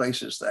nothing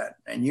replaces that.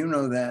 And you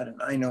know that,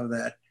 and I know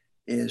that,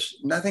 is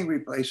nothing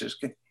replaces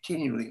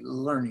continually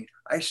learning.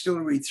 I still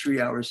read 3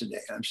 hours a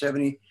day. I'm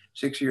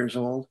 76 years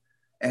old,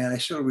 and I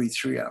still read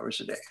 3 hours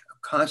a day. I'm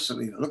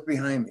constantly look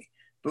behind me,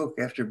 book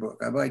after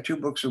book. I buy 2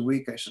 books a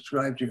week. I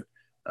subscribe to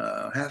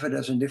half a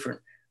dozen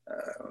different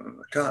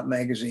top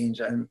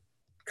magazines. I'm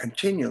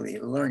continually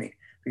learning,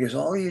 because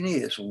all you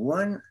need is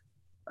one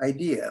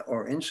idea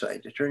or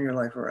insight to turn your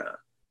life around.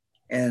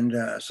 And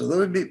so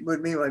those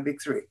would be my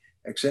big 3.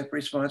 Accept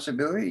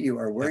responsibility. You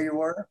are where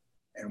you are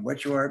and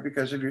what you are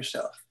because of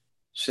yourself.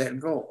 Set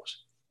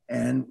goals.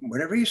 And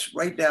whatever you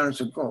write down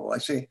as a goal, I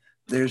say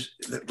this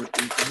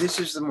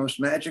is the most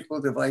magical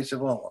device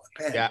of all,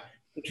 a pen.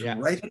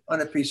 Write it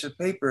on a piece of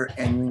paper,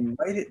 and when you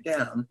write it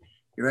down,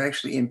 you're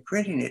actually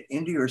imprinting it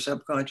into your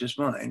subconscious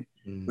mind,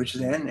 which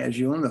then, as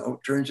you'll know,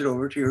 turns it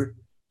over to your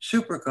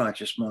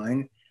superconscious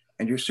mind.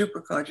 And your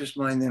superconscious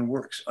mind then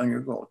works on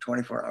your goal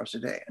 24 hours a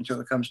day until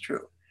it comes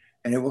true.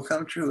 And it will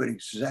come true at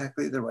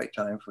exactly the right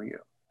time for you.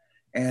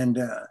 And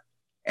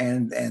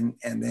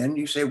then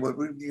you say, what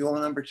would be goal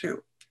number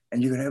 2?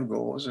 And you can have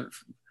goals.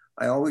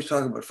 I always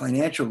talk about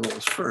financial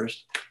goals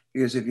first,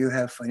 because if you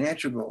have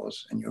financial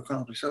goals and you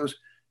accomplish those,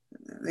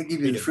 they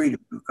give you the freedom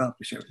to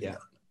accomplish everything.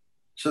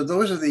 So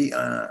those are the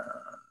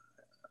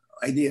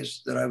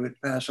ideas that I would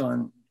pass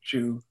on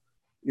to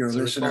your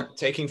listener.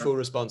 Taking full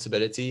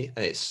responsibility,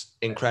 it's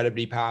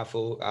incredibly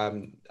powerful.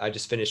 I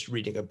just finished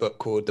reading a book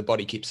called The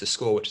Body Keeps the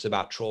Score, which is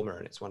about trauma,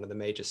 and it's one of the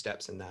major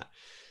steps in that.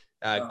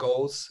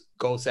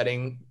 Goal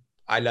setting.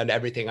 I learned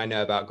everything I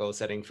know about goal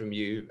setting from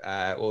you,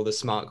 all the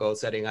smart goal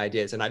setting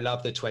ideas. And I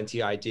love the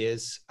 20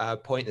 ideas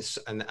point.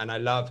 And I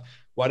love,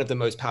 one of the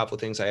most powerful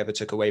things I ever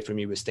took away from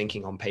you was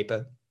thinking on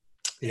paper.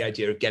 The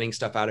idea of getting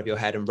stuff out of your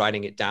head and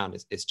writing it down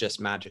is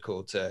just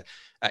magical to,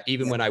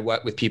 even when I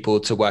work with people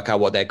to work out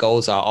what their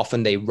goals are,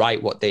 often they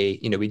write what they,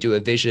 we do a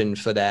vision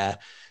for their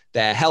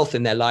health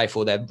in their life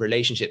or their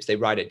relationships. They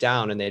write it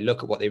down and they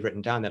look at what they've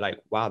written down. They're like,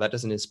 wow, that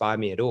doesn't inspire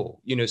me at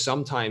all.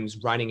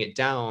 Sometimes writing it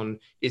down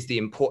is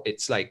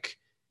it's like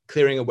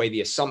clearing away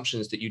the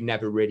assumptions that you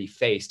never really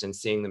faced and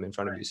seeing them in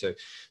front of you. So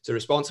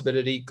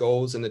responsibility,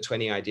 goals, and the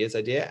 20 ideas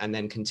idea, and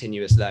then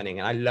continuous learning.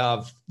 And I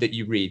love that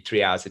you read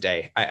 3 hours a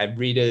day.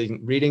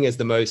 Reading is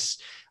the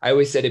most, I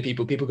always say to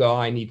people go, oh,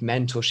 I need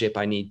mentorship,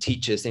 I need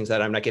teachers, things like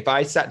that. I'm like, if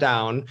I sat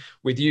down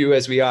with you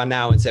as we are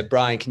now and said,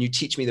 Brian, can you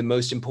teach me the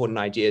most important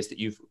ideas that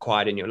you've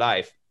acquired in your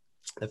life?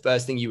 The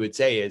first thing you would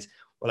say is,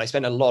 well, I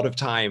spent a lot of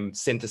time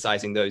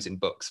synthesizing those in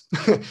books.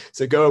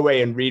 So go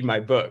away and read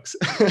my books.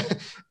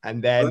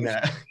 And then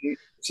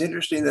it's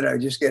interesting that I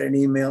just get an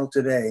email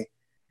today,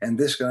 and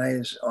this guy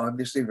is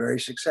obviously very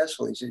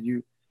successful. He said,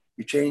 you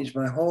changed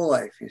my whole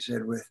life. He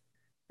said, with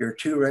your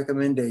 2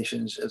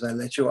 recommendations as I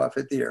let you off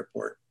at the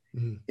airport.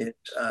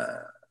 It's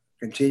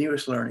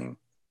continuous learning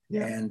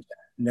and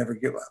never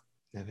give up.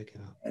 Never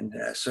give up. And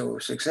so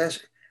success,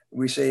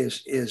 we say,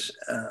 is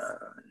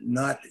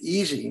not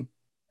easy.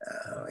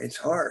 It's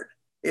hard.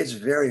 It's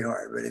very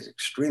hard, but it's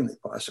extremely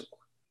possible.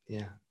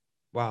 Yeah.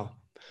 Wow.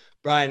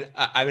 Brian,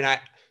 I mean,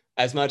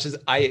 as much as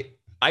I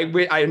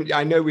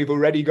know we've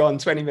already gone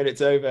 20 minutes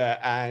over,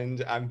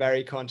 and I'm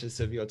very conscious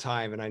of your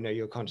time, and I know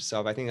you're conscious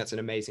of, I think that's an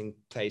amazing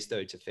place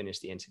though to finish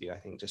the interview. I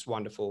think just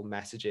wonderful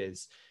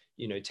messages,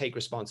 take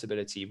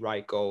responsibility,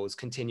 write goals,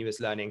 continuous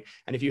learning.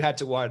 And if you had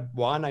to add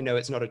one, I know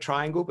it's not a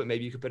triangle, but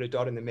maybe you could put a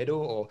dot in the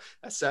middle or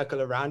a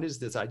circle around, is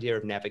this idea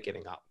of never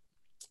giving up.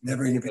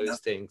 Never giving those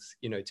up. Things,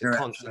 to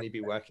constantly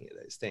be working at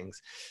those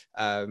things.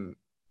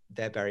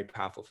 They're very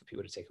powerful for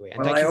people to take away.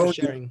 And thank you for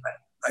sharing.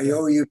 I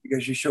owe you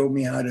because you showed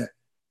me how to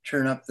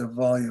turn up the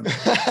volume.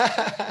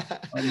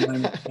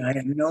 I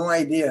had no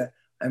idea.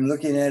 I'm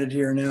looking at it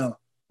here now.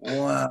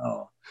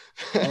 Wow.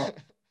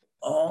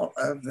 All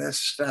of this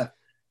stuff.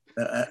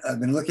 I've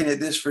been looking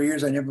at this for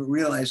years. I never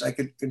realized I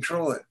could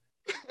control it.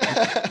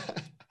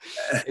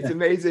 It's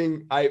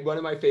amazing. One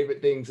of my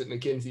favorite things at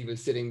McKinsey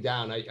was sitting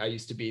down. I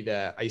used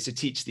to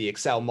teach the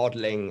Excel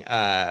modeling,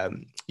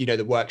 the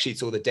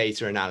worksheets, all the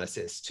data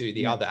analysis to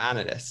the other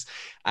analysts.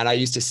 And I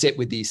used to sit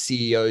with these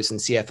CEOs and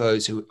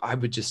CFOs who I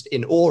would just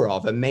in awe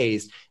of,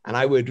 amazed. And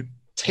I would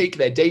take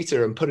their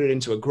data and put it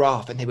into a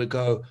graph, and they would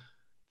go,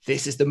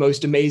 this is the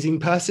most amazing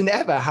person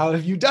ever. How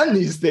have you done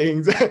these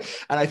things? And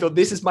I thought,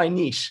 this is my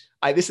niche.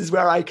 This is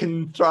where I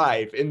can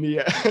thrive in the,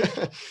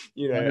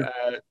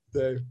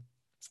 so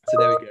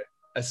there we go.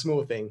 A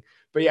small thing,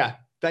 but yeah,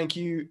 thank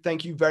you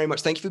very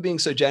much. Thank you for being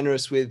so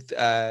generous with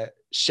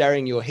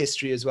sharing your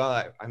history as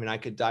well. I mean, I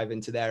could dive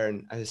into there,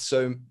 and there's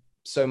so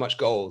much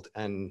gold,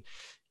 and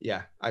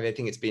yeah, I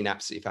think it's been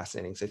absolutely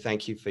fascinating. So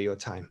thank you for your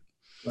time.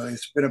 Well,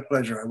 it's been a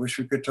pleasure. I wish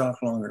we could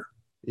talk longer.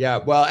 Yeah,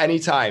 well,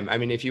 anytime. I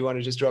mean, if you want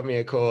to just drop me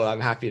a call, I'm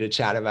happy to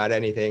chat about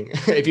anything.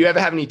 If you ever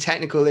have any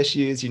technical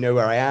issues, you know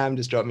where I am.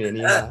 Just drop me an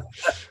email.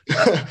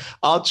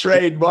 I'll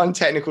trade one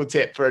technical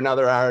tip for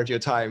another hour of your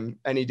time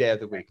any day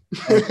of the week.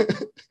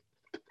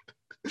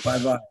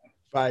 Bye-bye.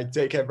 Bye.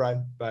 Take care,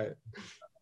 Brian. Bye.